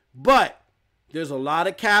on. But there's a lot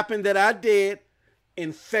of capping that I did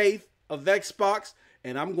in faith of Xbox,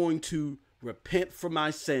 and I'm going to repent for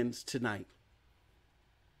my sins tonight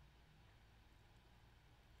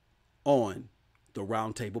on the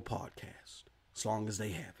Roundtable podcast, as long as they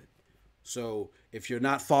have it. So if you're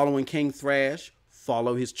not following King Thrash,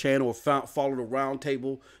 follow his channel or follow the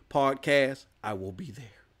Roundtable podcast. I will be there.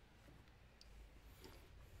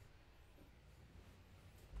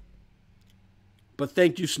 But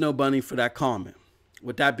thank you, Snow Bunny, for that comment.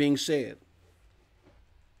 With that being said,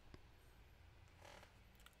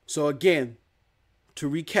 so again, to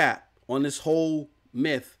recap on this whole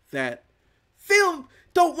myth that Phil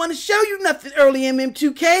don't want to show you nothing early,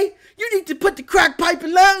 MM2K. You need to put the crack pipe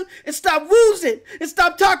alone and stop woozing and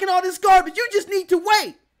stop talking all this garbage. You just need to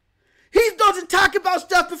wait. He doesn't talk about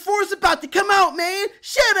stuff before it's about to come out, man.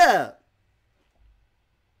 Shut up.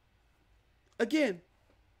 Again,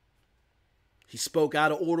 he spoke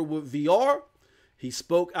out of order with VR. He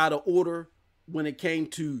spoke out of order when it came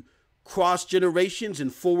to cross generations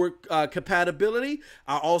and forward compatibility.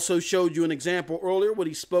 I also showed you an example earlier when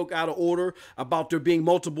he spoke out of order about there being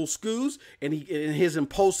multiple SKUs and his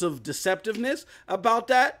impulsive deceptiveness about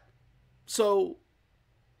that. So,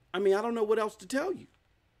 I mean, I don't know what else to tell you.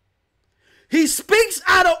 He speaks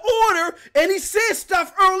out of order and he says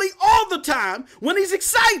stuff early all the time when he's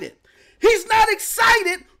excited. He's not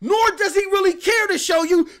excited, nor does he really care to show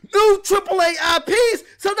you new AAA IPs,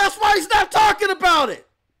 so that's why he's not talking about it.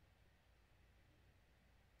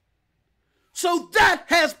 So that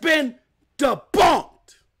has been debunked.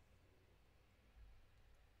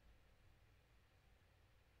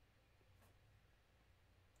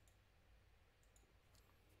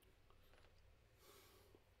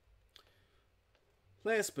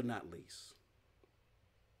 Last but not least,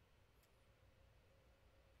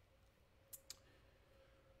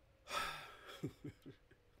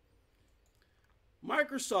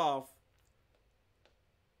 Microsoft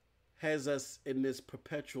has us in this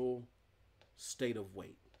perpetual state of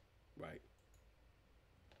wait, right?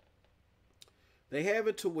 They have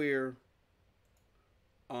it to where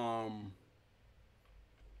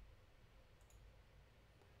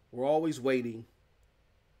we're always waiting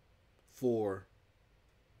for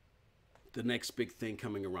the next big thing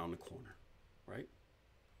coming around the corner, right?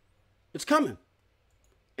 It's coming.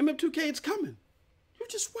 MM2K, it's coming. You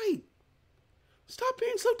just wait. Stop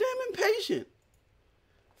being so damn impatient.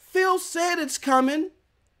 Phil said it's coming,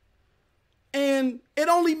 and it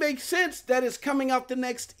only makes sense that it's coming out the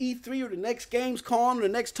next E3 or the next Gamescom or the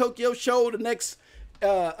next Tokyo Show or the next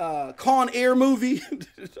Con Air movie.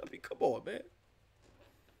 I mean, come on, man.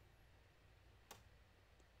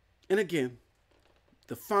 And again,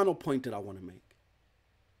 the final point that I want to make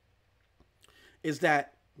is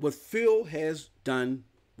that what Phil has done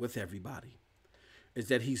with everybody is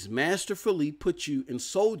that he's masterfully put you and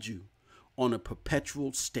sold you on a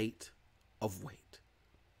perpetual state of wait.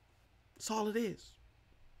 That's all it is.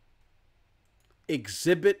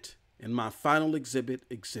 Exhibit, and my final exhibit,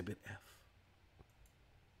 Exhibit F.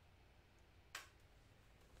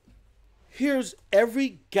 Here's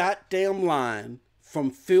every goddamn line from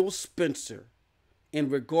Phil Spencer in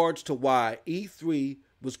regards to why E3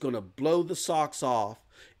 was going to blow the socks off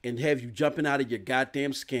and have you jumping out of your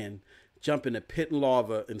goddamn skin, jump in a pit and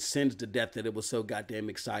lava and sins to death that it was so goddamn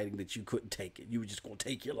exciting that you couldn't take it. You were just going to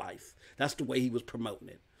take your life. That's the way he was promoting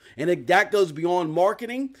it. And that goes beyond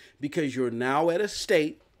marketing because you're now at a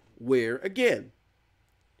state where, again,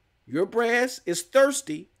 your brass is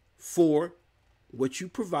thirsty for what you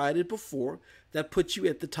provided before that put you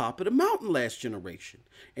at the top of the mountain last generation.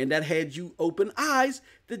 And that had you open eyes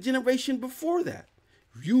the generation before that.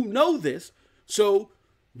 You know this. So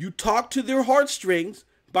you talk to their heartstrings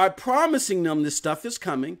by promising them this stuff is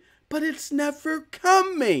coming, but it's never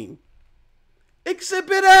coming.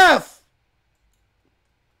 Exhibit F.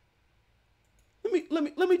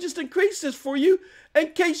 Let me just increase this for you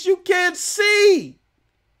in case you can't see.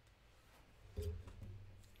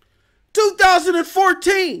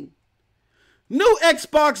 2014. New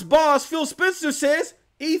Xbox boss Phil Spencer says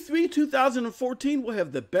E3 2014 will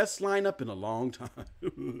have the best lineup in a long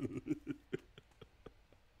time.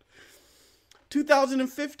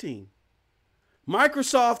 2015.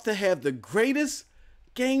 Microsoft to have the greatest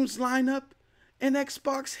games lineup in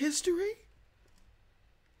Xbox history?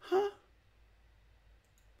 Huh?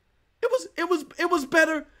 It was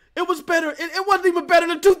better. It was better. It wasn't even better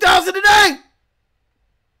than 2008.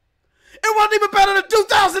 It wasn't even better than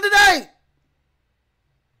 2008.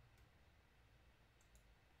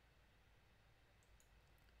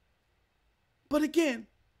 But again,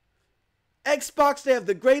 Xbox, they have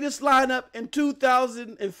the greatest lineup in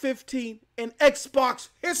 2015 in Xbox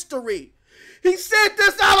history. He said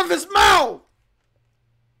this out of his mouth.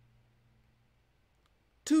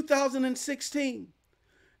 2016,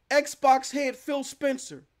 Xbox head Phil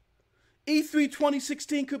Spencer. E3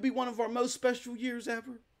 2016 could be one of our most special years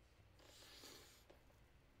ever.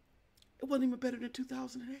 It wasn't even better than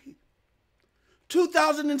 2008.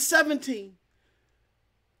 2017.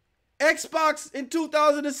 Xbox in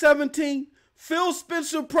 2017, Phil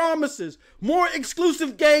Spencer promises more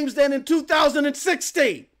exclusive games than in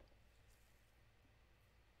 2016.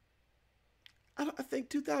 I think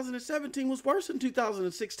 2017 was worse than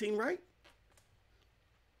 2016, right?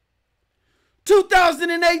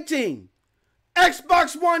 2018,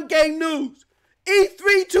 Xbox One game news.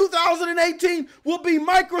 E3 2018 will be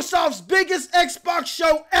Microsoft's biggest Xbox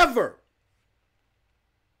show ever.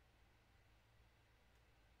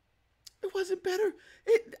 It wasn't better.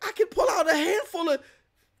 I could pull out a handful of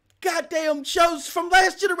goddamn shows from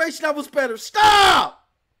last generation that was better. Stop!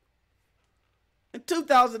 In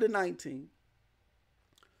 2019,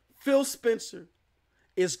 Phil Spencer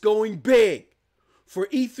is going big for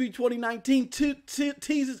E3 2019,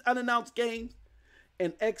 teases unannounced games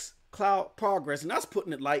and xCloud progress. And that's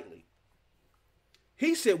putting it lightly.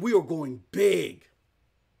 He said we are going big.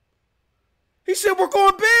 He said we're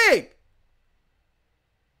going big.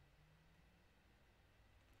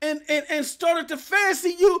 And started to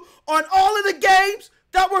fancy you on all of the games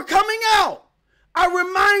that were coming out.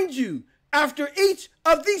 remind you, after each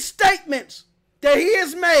of these statements that he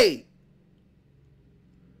has made,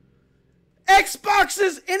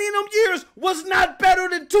 Xbox's any of them years was not better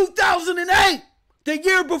than 2008, the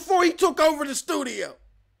year before he took over the studio.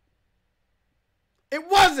 It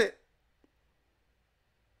wasn't.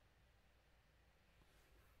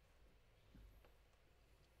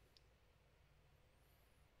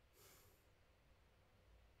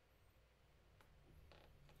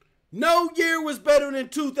 No year was better than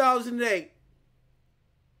 2008.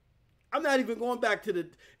 I'm not even going back to the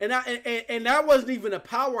and that wasn't even a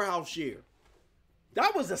powerhouse year.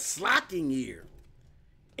 That was a slacking year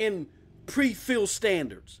in pre-Phil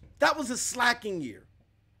standards. That was a slacking year.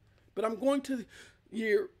 But I'm going to the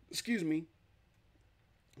year,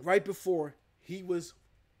 right before he was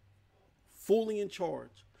fully in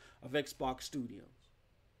charge of Xbox Studios.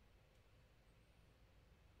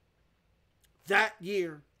 That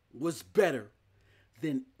year was better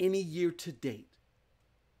than any year to date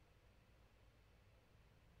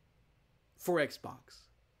for Xbox.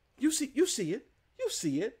 You see it. You see it. You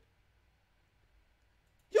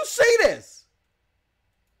see this.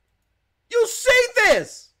 You see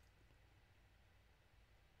this.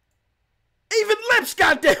 Even Lips,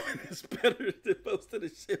 goddammit, is better than most of the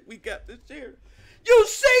shit we got this year. You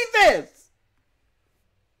see this.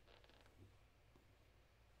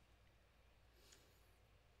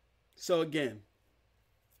 So again,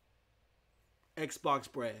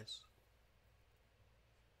 Xbox brass.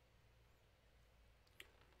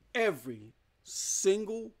 Every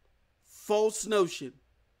single false notion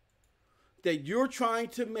that you're trying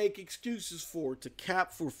to make excuses for to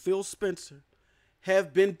cap for Phil Spencer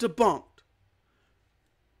have been debunked.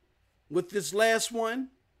 With this last one,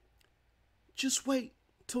 just wait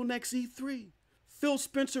till next E3. Phil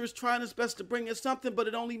Spencer is trying his best to bring us something, but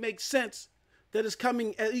it only makes sense that is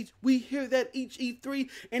coming at each. We hear that each E3,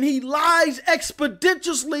 and he lies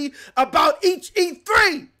expeditiously about each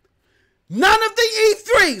E3. None of the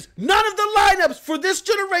E3s, none of the lineups for this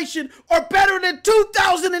generation are better than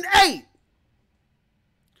 2008.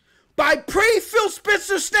 By pre-Phil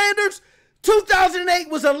Spencer standards, 2008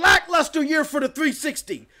 was a lackluster year for the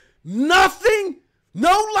 360. Nothing,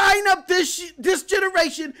 no lineup this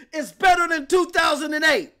generation is better than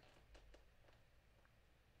 2008.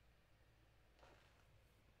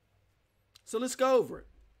 So let's go over it.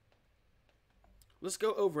 Let's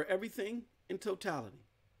go over everything in totality.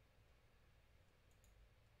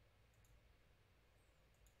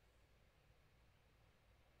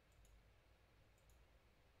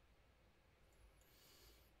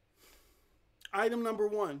 Item number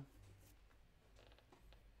one.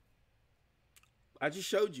 I just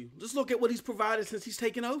showed you. Just look at what he's provided since he's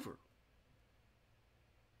taken over.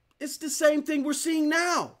 It's the same thing we're seeing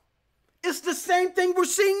now. It's the same thing we're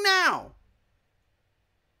seeing now.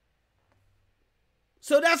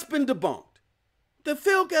 So that's been debunked. The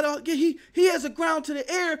Phil he has a ground to the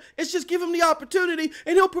air. It's just give him the opportunity,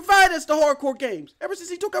 and he'll provide us the hardcore games. Ever since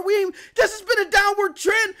he took over, this has been a downward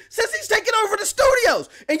trend since he's taken over the studios.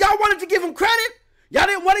 And y'all wanted to give him credit. Y'all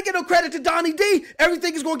didn't want to give no credit to Donnie D.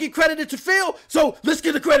 Everything is going to get credited to Phil. So let's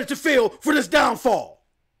give the credit to Phil for this downfall.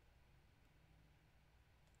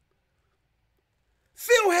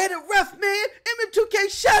 Phil had it rough, man. MM2K,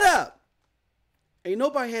 shut up. Ain't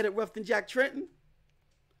nobody had it rough than Jack Trenton.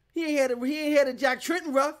 He ain't had a Jack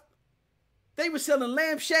Trenton rough. They were selling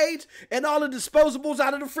lampshades and all the disposables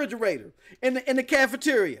out of the refrigerator in the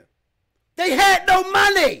cafeteria. They had no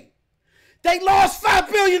money. They lost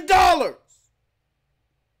 $5 billion.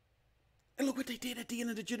 And look what they did at the end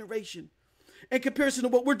of the generation in comparison to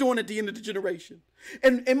what we're doing at the end of the generation.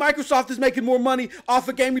 And Microsoft is making more money off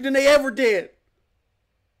of gaming than they ever did.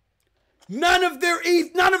 None of their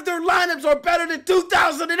lineups are better than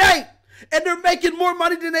 2008. And they're making more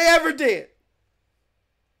money than they ever did.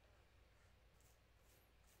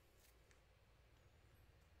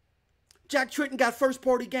 Jack Trenton got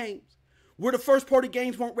first-party games. Where the first-party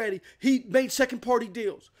games weren't ready, he made second-party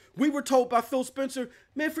deals. We were told by Phil Spencer,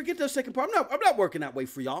 man, forget those second-party. I'm not working that way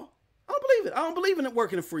for y'all. I don't believe it. I don't believe in it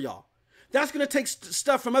working for y'all. That's going to take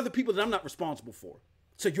stuff from other people that I'm not responsible for.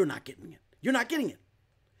 So you're not getting it. You're not getting it.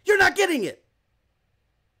 You're not getting it.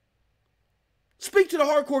 Speak to the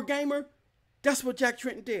hardcore gamer. That's what Jack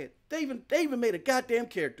Trenton did. They even made a goddamn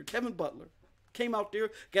character, Kevin Butler. Came out there,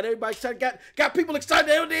 got everybody excited, got people excited.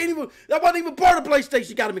 That wasn't even part of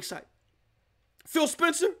PlayStation, got them excited. Phil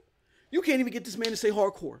Spencer, you can't even get this man to say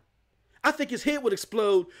hardcore. I think his head would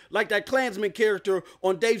explode like that Klansman character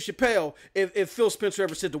on Dave Chappelle if Phil Spencer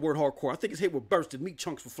ever said the word hardcore. I think his head would burst and meat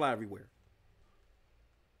chunks would fly everywhere.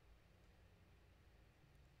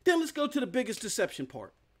 Then let's go to the biggest deception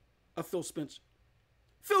part of Phil Spencer.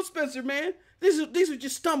 Phil Spencer, man, these are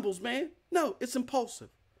just stumbles, man. No, it's impulsive.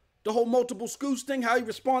 The whole multiple schools thing, how he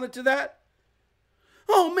responded to that.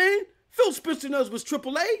 Oh, man, Phil Spencer knows what's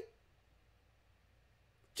AAA.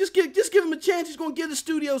 Just give him a chance. He's going to give the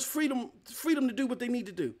studios freedom to do what they need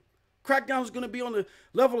to do. Crackdown is going to be on the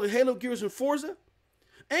level of Halo, Gears, and Forza.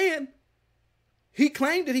 And he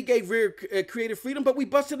claimed that he gave Rare creative freedom, but we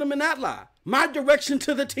busted him in that lie. My direction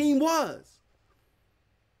to the team was,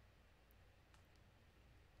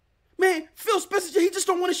 man, Phil Spencer, he just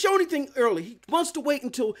don't want to show anything early. He wants to wait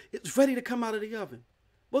until it's ready to come out of the oven.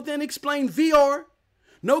 Well, then explain VR,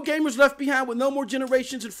 no gamers left behind with no more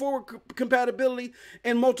generations and forward compatibility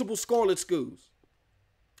and multiple Scarlet schools.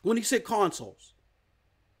 When he said consoles,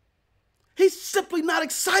 he's simply not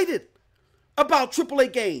excited about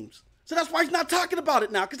AAA games. So that's why he's not talking about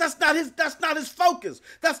it now, because that's not his focus.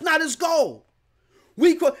 That's not his goal.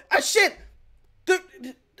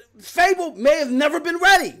 Fable may have never been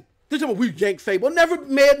ready. They're talking about we yanked Fable.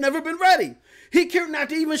 May have never been ready. He cared not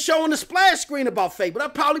to even show on the splash screen about Fable.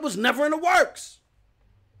 That probably was never in the works.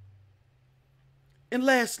 And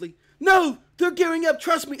lastly, no, they're gearing up.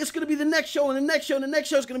 Trust me, it's going to be the next show and the next show and the next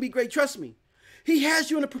show is going to be great. Trust me. He has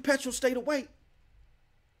you in a perpetual state of wait.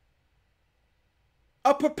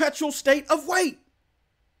 A perpetual state of wait.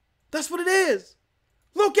 That's what it is.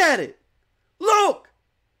 Look at it. Look.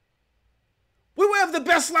 We will have the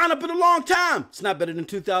best lineup in a long time. It's not better than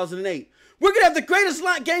 2008. We're going to have the greatest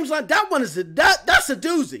games line. That one is that's a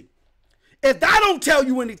doozy. If that don't tell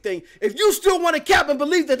you anything, if you still want to cap and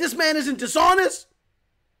believe that this man isn't dishonest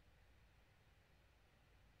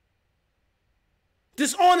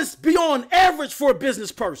beyond average for a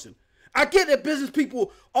business person. I get that business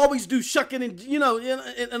people always do shucking and,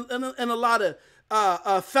 and a lot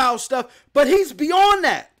of foul stuff, but he's beyond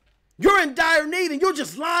that. You're in dire need and you're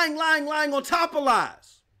just lying on top of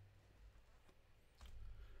lies.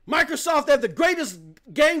 Microsoft had the greatest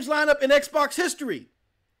games lineup in Xbox history.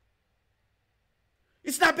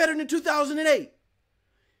 It's not better than 2008.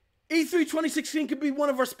 E3 2016 could be one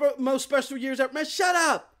of our most special years ever. Man, shut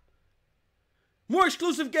up. More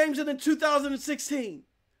exclusive games than in 2016.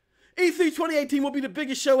 E3 2018 will be the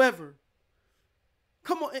biggest show ever.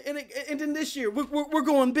 Come on, and then this year, we're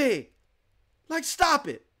going big. Like, stop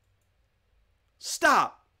it.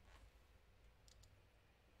 Stop.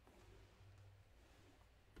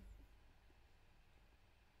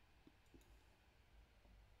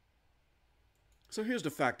 So here's the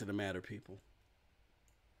fact of the matter, people.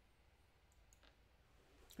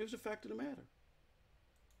 Here's the fact of the matter.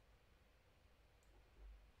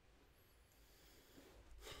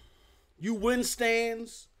 You win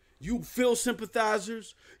stands, you Phil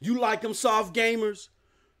sympathizers, you like them soft gamers.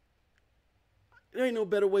 There ain't no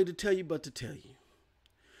better way to tell you but to tell you.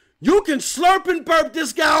 You can slurp and burp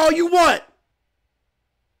this guy all you want.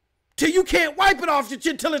 Till you can't wipe it off your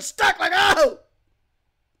chin till it's stuck like, oh.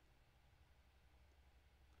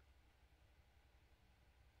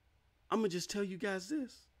 I'm going to just tell you guys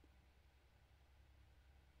this.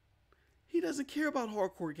 He doesn't care about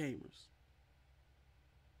hardcore gamers.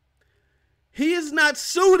 He is not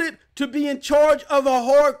suited to be in charge of a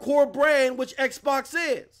hardcore brand, which Xbox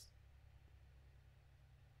is.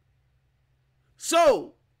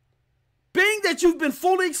 So, being that you've been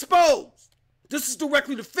fully exposed, this is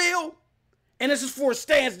directly to Phil, and this is for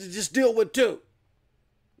stands to just deal with too,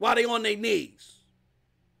 while they on their knees.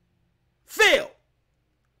 Phil,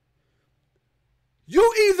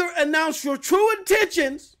 you either announce your true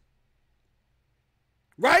intentions,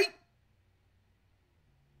 right?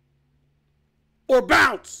 Or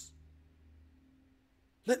bounce.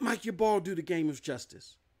 Let Mike your ball do the gamers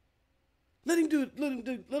justice. Let him do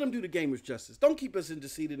the gamers justice. Don't keep us in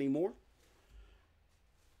deceit anymore.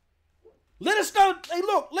 Let us know, hey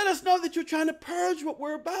look, let us know that you're trying to purge what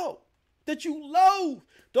we're about. That you loathe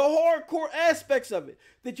the hardcore aspects of it.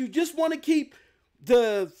 That you just want to keep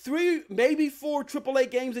the 3, maybe 4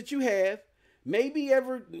 AAA games that you have. Maybe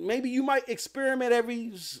you might experiment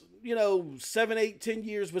every, 7, 8, 10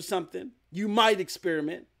 years with something. You might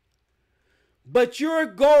experiment. But your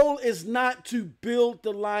goal is not to build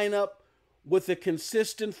the lineup with a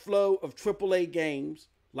consistent flow of AAA games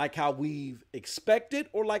like how we've expected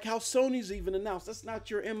or like how Sony's even announced. That's not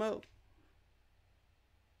your MO.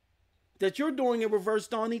 That you're doing a reverse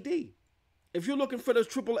Donnie D. If you're looking for those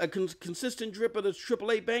consistent drip of those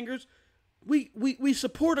AAA bangers, we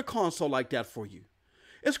support a console like that for you.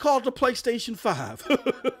 It's called the PlayStation 5.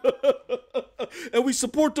 And we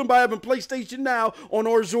support them by having PlayStation Now on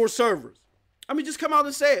our Azure servers. I mean, just come out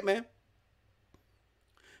and say it, man.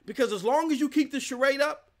 Because as long as you keep the charade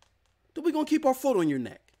up, then we're going to keep our foot on your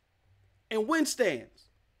neck. And win stands.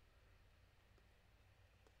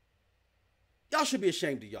 Y'all should be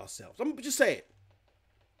ashamed of yourselves. I'm just say it.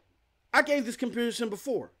 I gave this comparison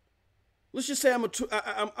before. Let's just say I'm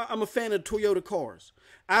a fan of Toyota cars.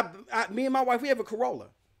 Me and my wife, we have a Corolla.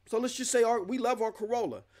 So let's just say we love our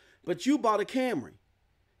Corolla. But you bought a Camry.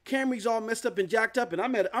 Camry's all messed up and jacked up. And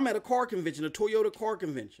I'm at a car convention, a Toyota car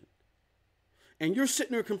convention. And you're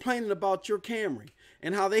sitting there complaining about your Camry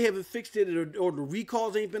and how they haven't fixed it or the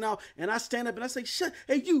recalls ain't been out. And I stand up and I say,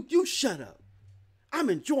 you shut up. I'm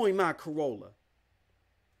enjoying my Corolla.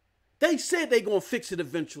 They said they're going to fix it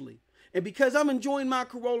eventually. And because I'm enjoying my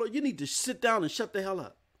Corolla, you need to sit down and shut the hell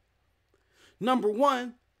up. Number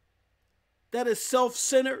one, that is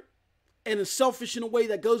self-centered and is selfish in a way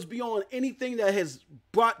that goes beyond anything that has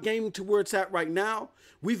brought gaming to where it's at right now.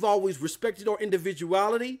 We've always respected our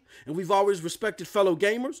individuality and we've always respected fellow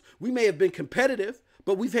gamers. We may have been competitive,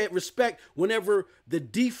 but we've had respect whenever the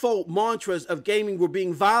default mantras of gaming were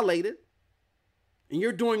being violated. And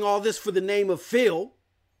you're doing all this for the name of Phil.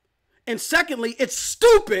 And secondly, it's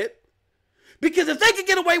stupid because if they can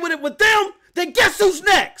get away with it with them, then guess who's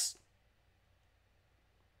next?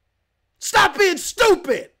 Stop being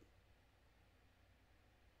stupid.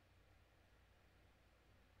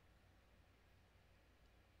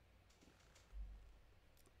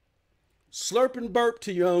 Slurp and burp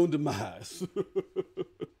to your own demise.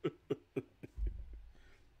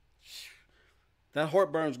 That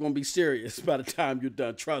heartburn's going to be serious by the time you're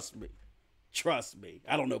done. Trust me. Trust me.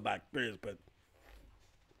 I don't know about experience, but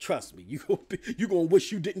trust me. You're going to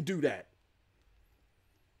wish you didn't do that.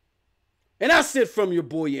 And that's it from your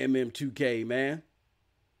boy MM2K, man.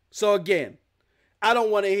 So again, I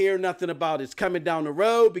don't want to hear nothing about it's coming down the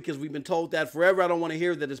road because we've been told that forever. I don't want to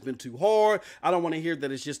hear that it's been too hard. I don't want to hear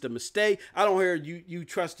that it's just a mistake. I don't hear you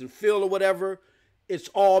trust and feel or whatever. It's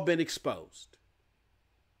all been exposed.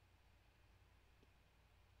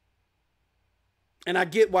 And I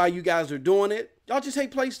get why you guys are doing it. Y'all just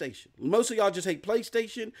hate PlayStation. Most of y'all just hate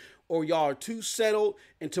PlayStation, or y'all are too settled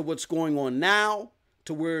into what's going on now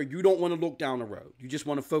to where you don't want to look down the road. You just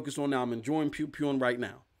want to focus on now. I'm enjoying pew-pewing right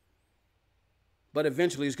now. But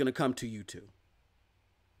eventually it's going to come to you too.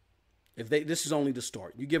 This is only the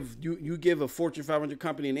start. You give a Fortune 500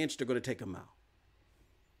 company an inch, they're going to take a mile.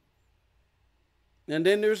 And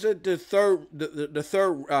then there's the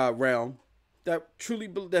third realm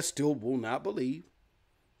that still will not believe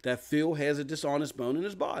that Phil has a dishonest bone in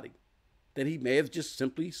his body, that he may have just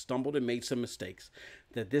simply stumbled and made some mistakes,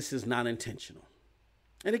 that this is not intentional.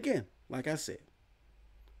 And again, like I said,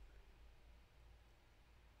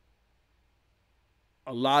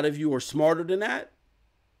 a lot of you are smarter than that,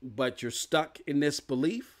 but you're stuck in this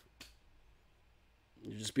belief.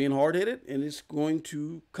 You're just being hard-headed, and it's going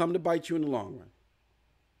to come to bite you in the long run.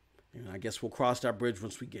 And I guess we'll cross that bridge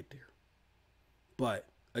once we get there. But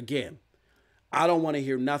again, I don't want to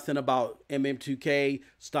hear nothing about MM2K.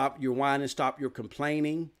 Stop your whining, stop your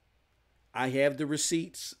complaining. I have the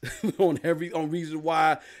receipts on reason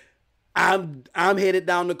why I'm headed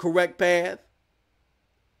down the correct path,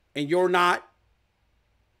 and you're not.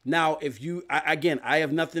 Now, I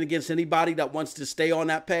have nothing against anybody that wants to stay on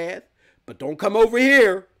that path, but don't come over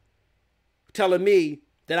here telling me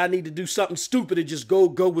that I need to do something stupid and just go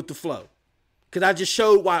with the flow, because I just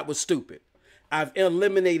showed why it was stupid. I've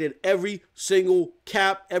eliminated every single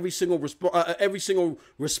cap, every single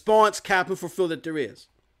response cap and fulfill that there is.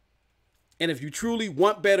 And if you truly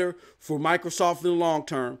want better for Microsoft in the long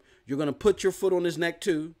term, you're going to put your foot on his neck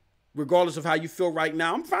too, regardless of how you feel right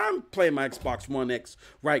now. I'm fine playing my Xbox One X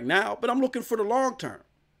right now, but I'm looking for the long term.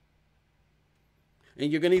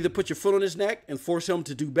 And you're going to either put your foot on his neck and force him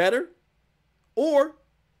to do better, or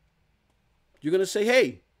you're going to say,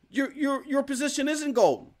 hey, your position isn't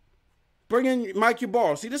golden. Bring in Mike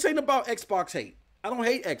Ybarra. See, this ain't about Xbox hate. I don't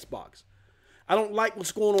hate Xbox. I don't like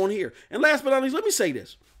what's going on here. And last but not least, let me say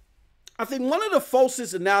this. I think one of the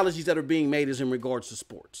falsest analogies that are being made is in regards to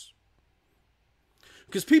sports.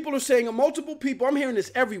 Because people are saying, multiple people, I'm hearing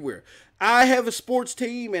this everywhere. I have a sports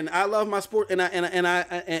team and I love my sport, and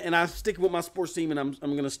I stick with my sports team, and I'm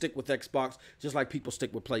going to stick with Xbox just like people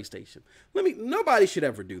stick with PlayStation. Nobody should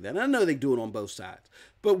ever do that. And I know they do it on both sides,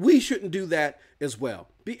 but we shouldn't do that as well.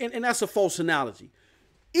 And that's a false analogy.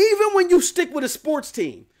 Even when you stick with a sports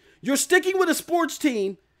team, you're sticking with a sports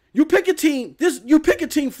team. You pick a team. You pick a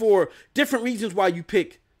team for different reasons why you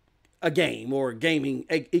pick a game or a gaming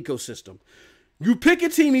ecosystem. You pick a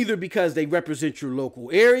team either because they represent your local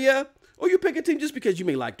area, or you pick a team just because you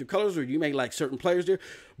may like their colors or you may like certain players there.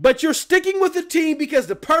 But you're sticking with a team because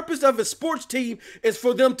the purpose of a sports team is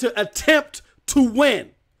for them to attempt to win.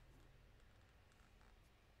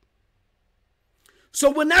 So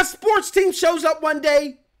when that sports team shows up one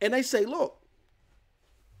day and they say, look,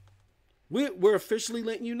 We're officially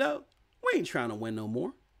letting you know we ain't trying to win no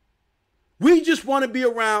more. We just want to be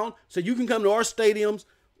around so you can come to our stadiums,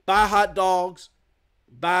 buy hot dogs,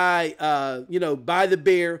 buy the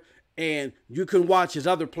beer, and you can watch as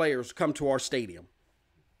other players come to our stadium.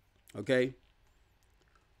 Okay?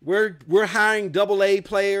 We're hiring AA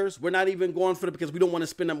players. We're not even going for it because we don't want to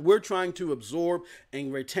spend them. We're trying to absorb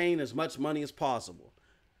and retain as much money as possible.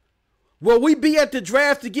 Will we be at the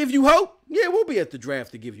draft to give you hope? Yeah, we'll be at the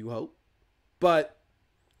draft to give you hope. But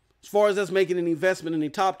as far as us making an investment in the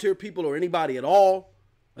top tier people or anybody at all,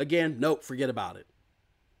 again, nope, forget about it.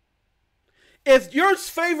 If your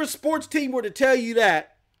favorite sports team were to tell you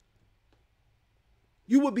that,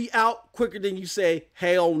 you would be out quicker than you say,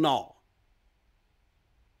 hell no.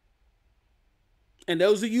 And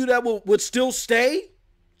those of you that would still stay,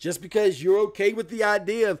 just because you're okay with the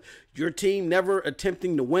idea of your team never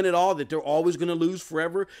attempting to win it all, that they're always going to lose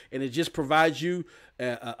forever, and it just provides you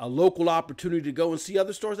a local opportunity to go and see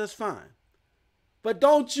other stores, that's fine. But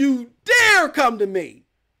don't you dare come to me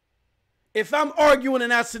if I'm arguing in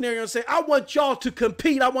that scenario and say, I want y'all to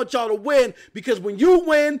compete, I want y'all to win, because when you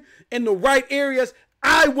win in the right areas,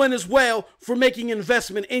 I win as well for making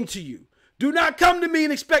investment into you. Do not come to me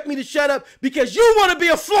and expect me to shut up because you want to be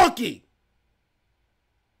a flunky.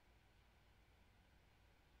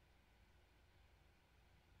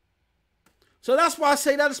 So that's why I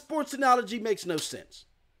say that a sports analogy makes no sense.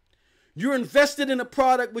 You're invested in a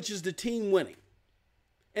product which is the team winning.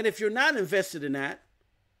 And if you're not invested in that,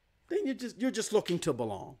 then you're just looking to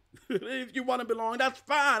belong. If you want to belong, that's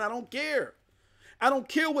fine. I don't care. I don't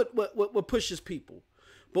care what pushes people.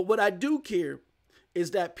 But what I do care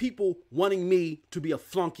is that people wanting me to be a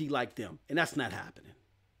flunky like them. And that's not happening.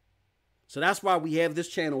 So that's why we have this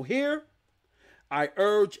channel here. I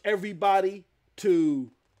urge everybody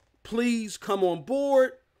to please come on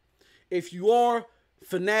board. If you are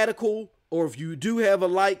fanatical or if you do have a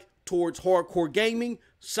like towards hardcore gaming,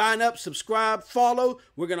 sign up, subscribe, follow.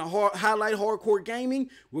 We're going to highlight hardcore gaming.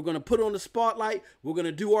 We're going to put it on the spotlight. We're going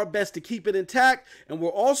to do our best to keep it intact. And we're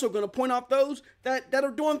also going to point out those that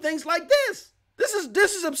are doing things like this.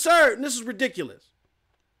 This is absurd and this is ridiculous.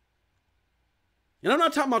 And I'm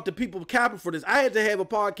not talking about the people capping for this. I had to have a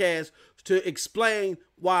podcast to explain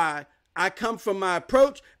why I come from my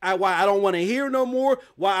approach, why I don't want to hear no more,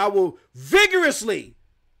 why I will vigorously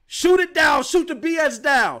shoot it down, shoot the BS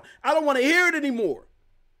down. I don't want to hear it anymore.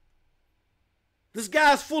 This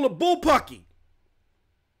guy's full of bullpucky.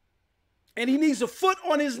 And he needs a foot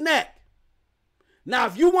on his neck. Now,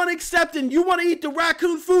 if you want to accept it and you want to eat the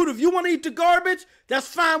raccoon food, if you want to eat the garbage, that's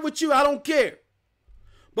fine with you. I don't care.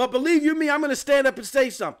 But believe you me, I'm going to stand up and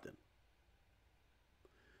say something.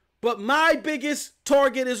 But my biggest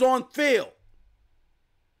target is on Phil.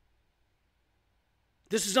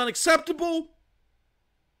 This is unacceptable.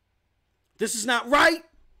 This is not right.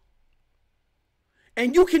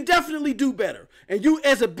 And you can definitely do better. And you,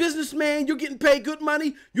 as a businessman, you're getting paid good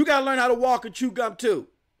money. You got to learn how to walk and chew gum too.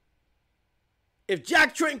 If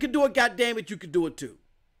Jack Trenton could do it, goddammit, you could do it too.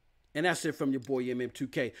 And that's it from your boy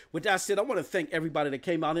MM2K. With that said, I want to thank everybody that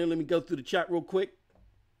came out here. Let me go through the chat real quick.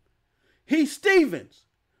 Heath Stevens,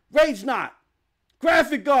 Rage Not,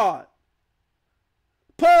 Graphic God,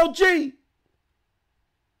 Paul G,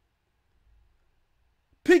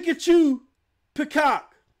 Pikachu,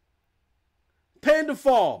 Peacock, Panda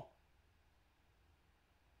Fall,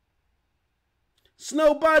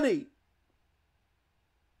 Snow Bunny,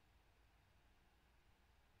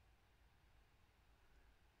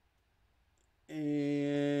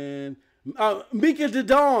 and Mika the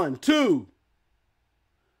Dawn 2,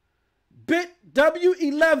 Bit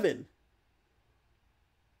W11,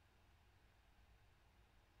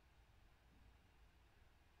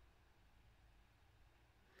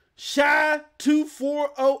 Shy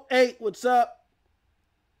 2408, what's up?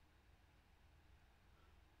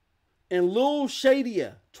 And Lil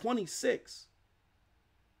Shadia 26.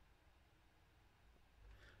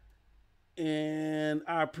 And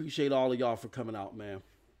I appreciate all of y'all for coming out, man.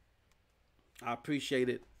 I appreciate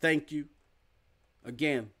it. Thank you.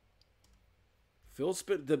 Again,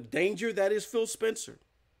 the danger that is Phil Spencer.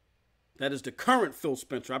 That is the current Phil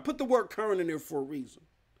Spencer. I put the word current in there for a reason.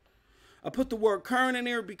 I put the word current in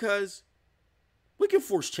there because we can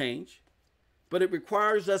force change, but it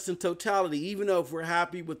requires us in totality, even though if we're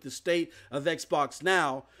happy with the state of Xbox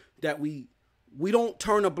now, that we don't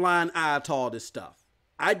turn a blind eye to all this stuff.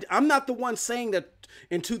 I'm not the one saying that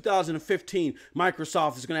in 2015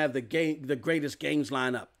 Microsoft is going to have the greatest games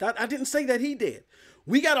lineup. I didn't say that he did.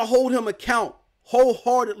 We got to hold him account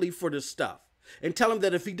wholeheartedly for this stuff and tell him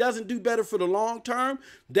that if he doesn't do better for the long term,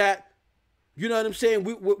 that You know what I'm saying?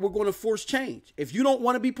 We're going to force change. If you don't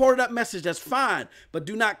want to be part of that message, that's fine. But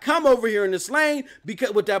do not come over here in this lane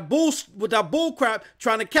because with that bull crap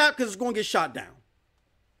trying to cap because it's going to get shot down.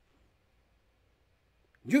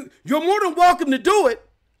 You're more than welcome to do it.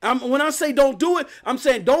 When I say don't do it, I'm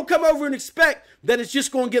saying don't come over and expect that it's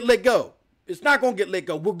just going to get let go. It's not going to get let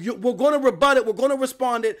go. We're going to rebut it. We're going to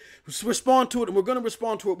respond to it, and we're going to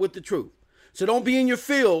respond to it with the truth. So don't be in your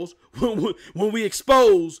feels when we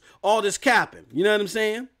expose all this capping. You know what I'm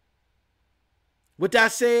saying? With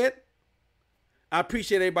that said, I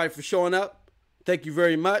appreciate everybody for showing up. Thank you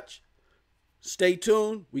very much. Stay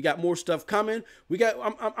tuned. We got more stuff coming.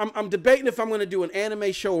 I'm debating if I'm going to do an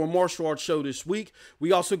anime show or a martial arts show this week.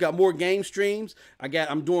 We also got more game streams.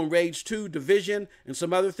 I'm doing Rage 2, Division, and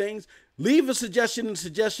some other things. Leave a suggestion in the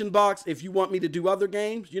suggestion box if you want me to do other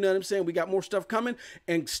games. You know what I'm saying? We got more stuff coming.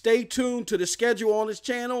 And stay tuned to the schedule on this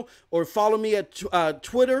channel or follow me at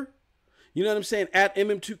Twitter. You know what I'm saying? At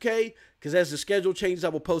MM2K. Because as the schedule changes, I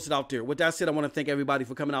will post it out there. With that said, I want to thank everybody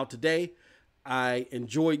for coming out today. I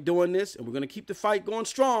enjoyed doing this, and we're going to keep the fight going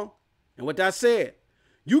strong. And with that said,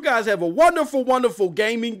 you guys have a wonderful, wonderful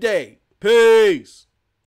gaming day. Peace.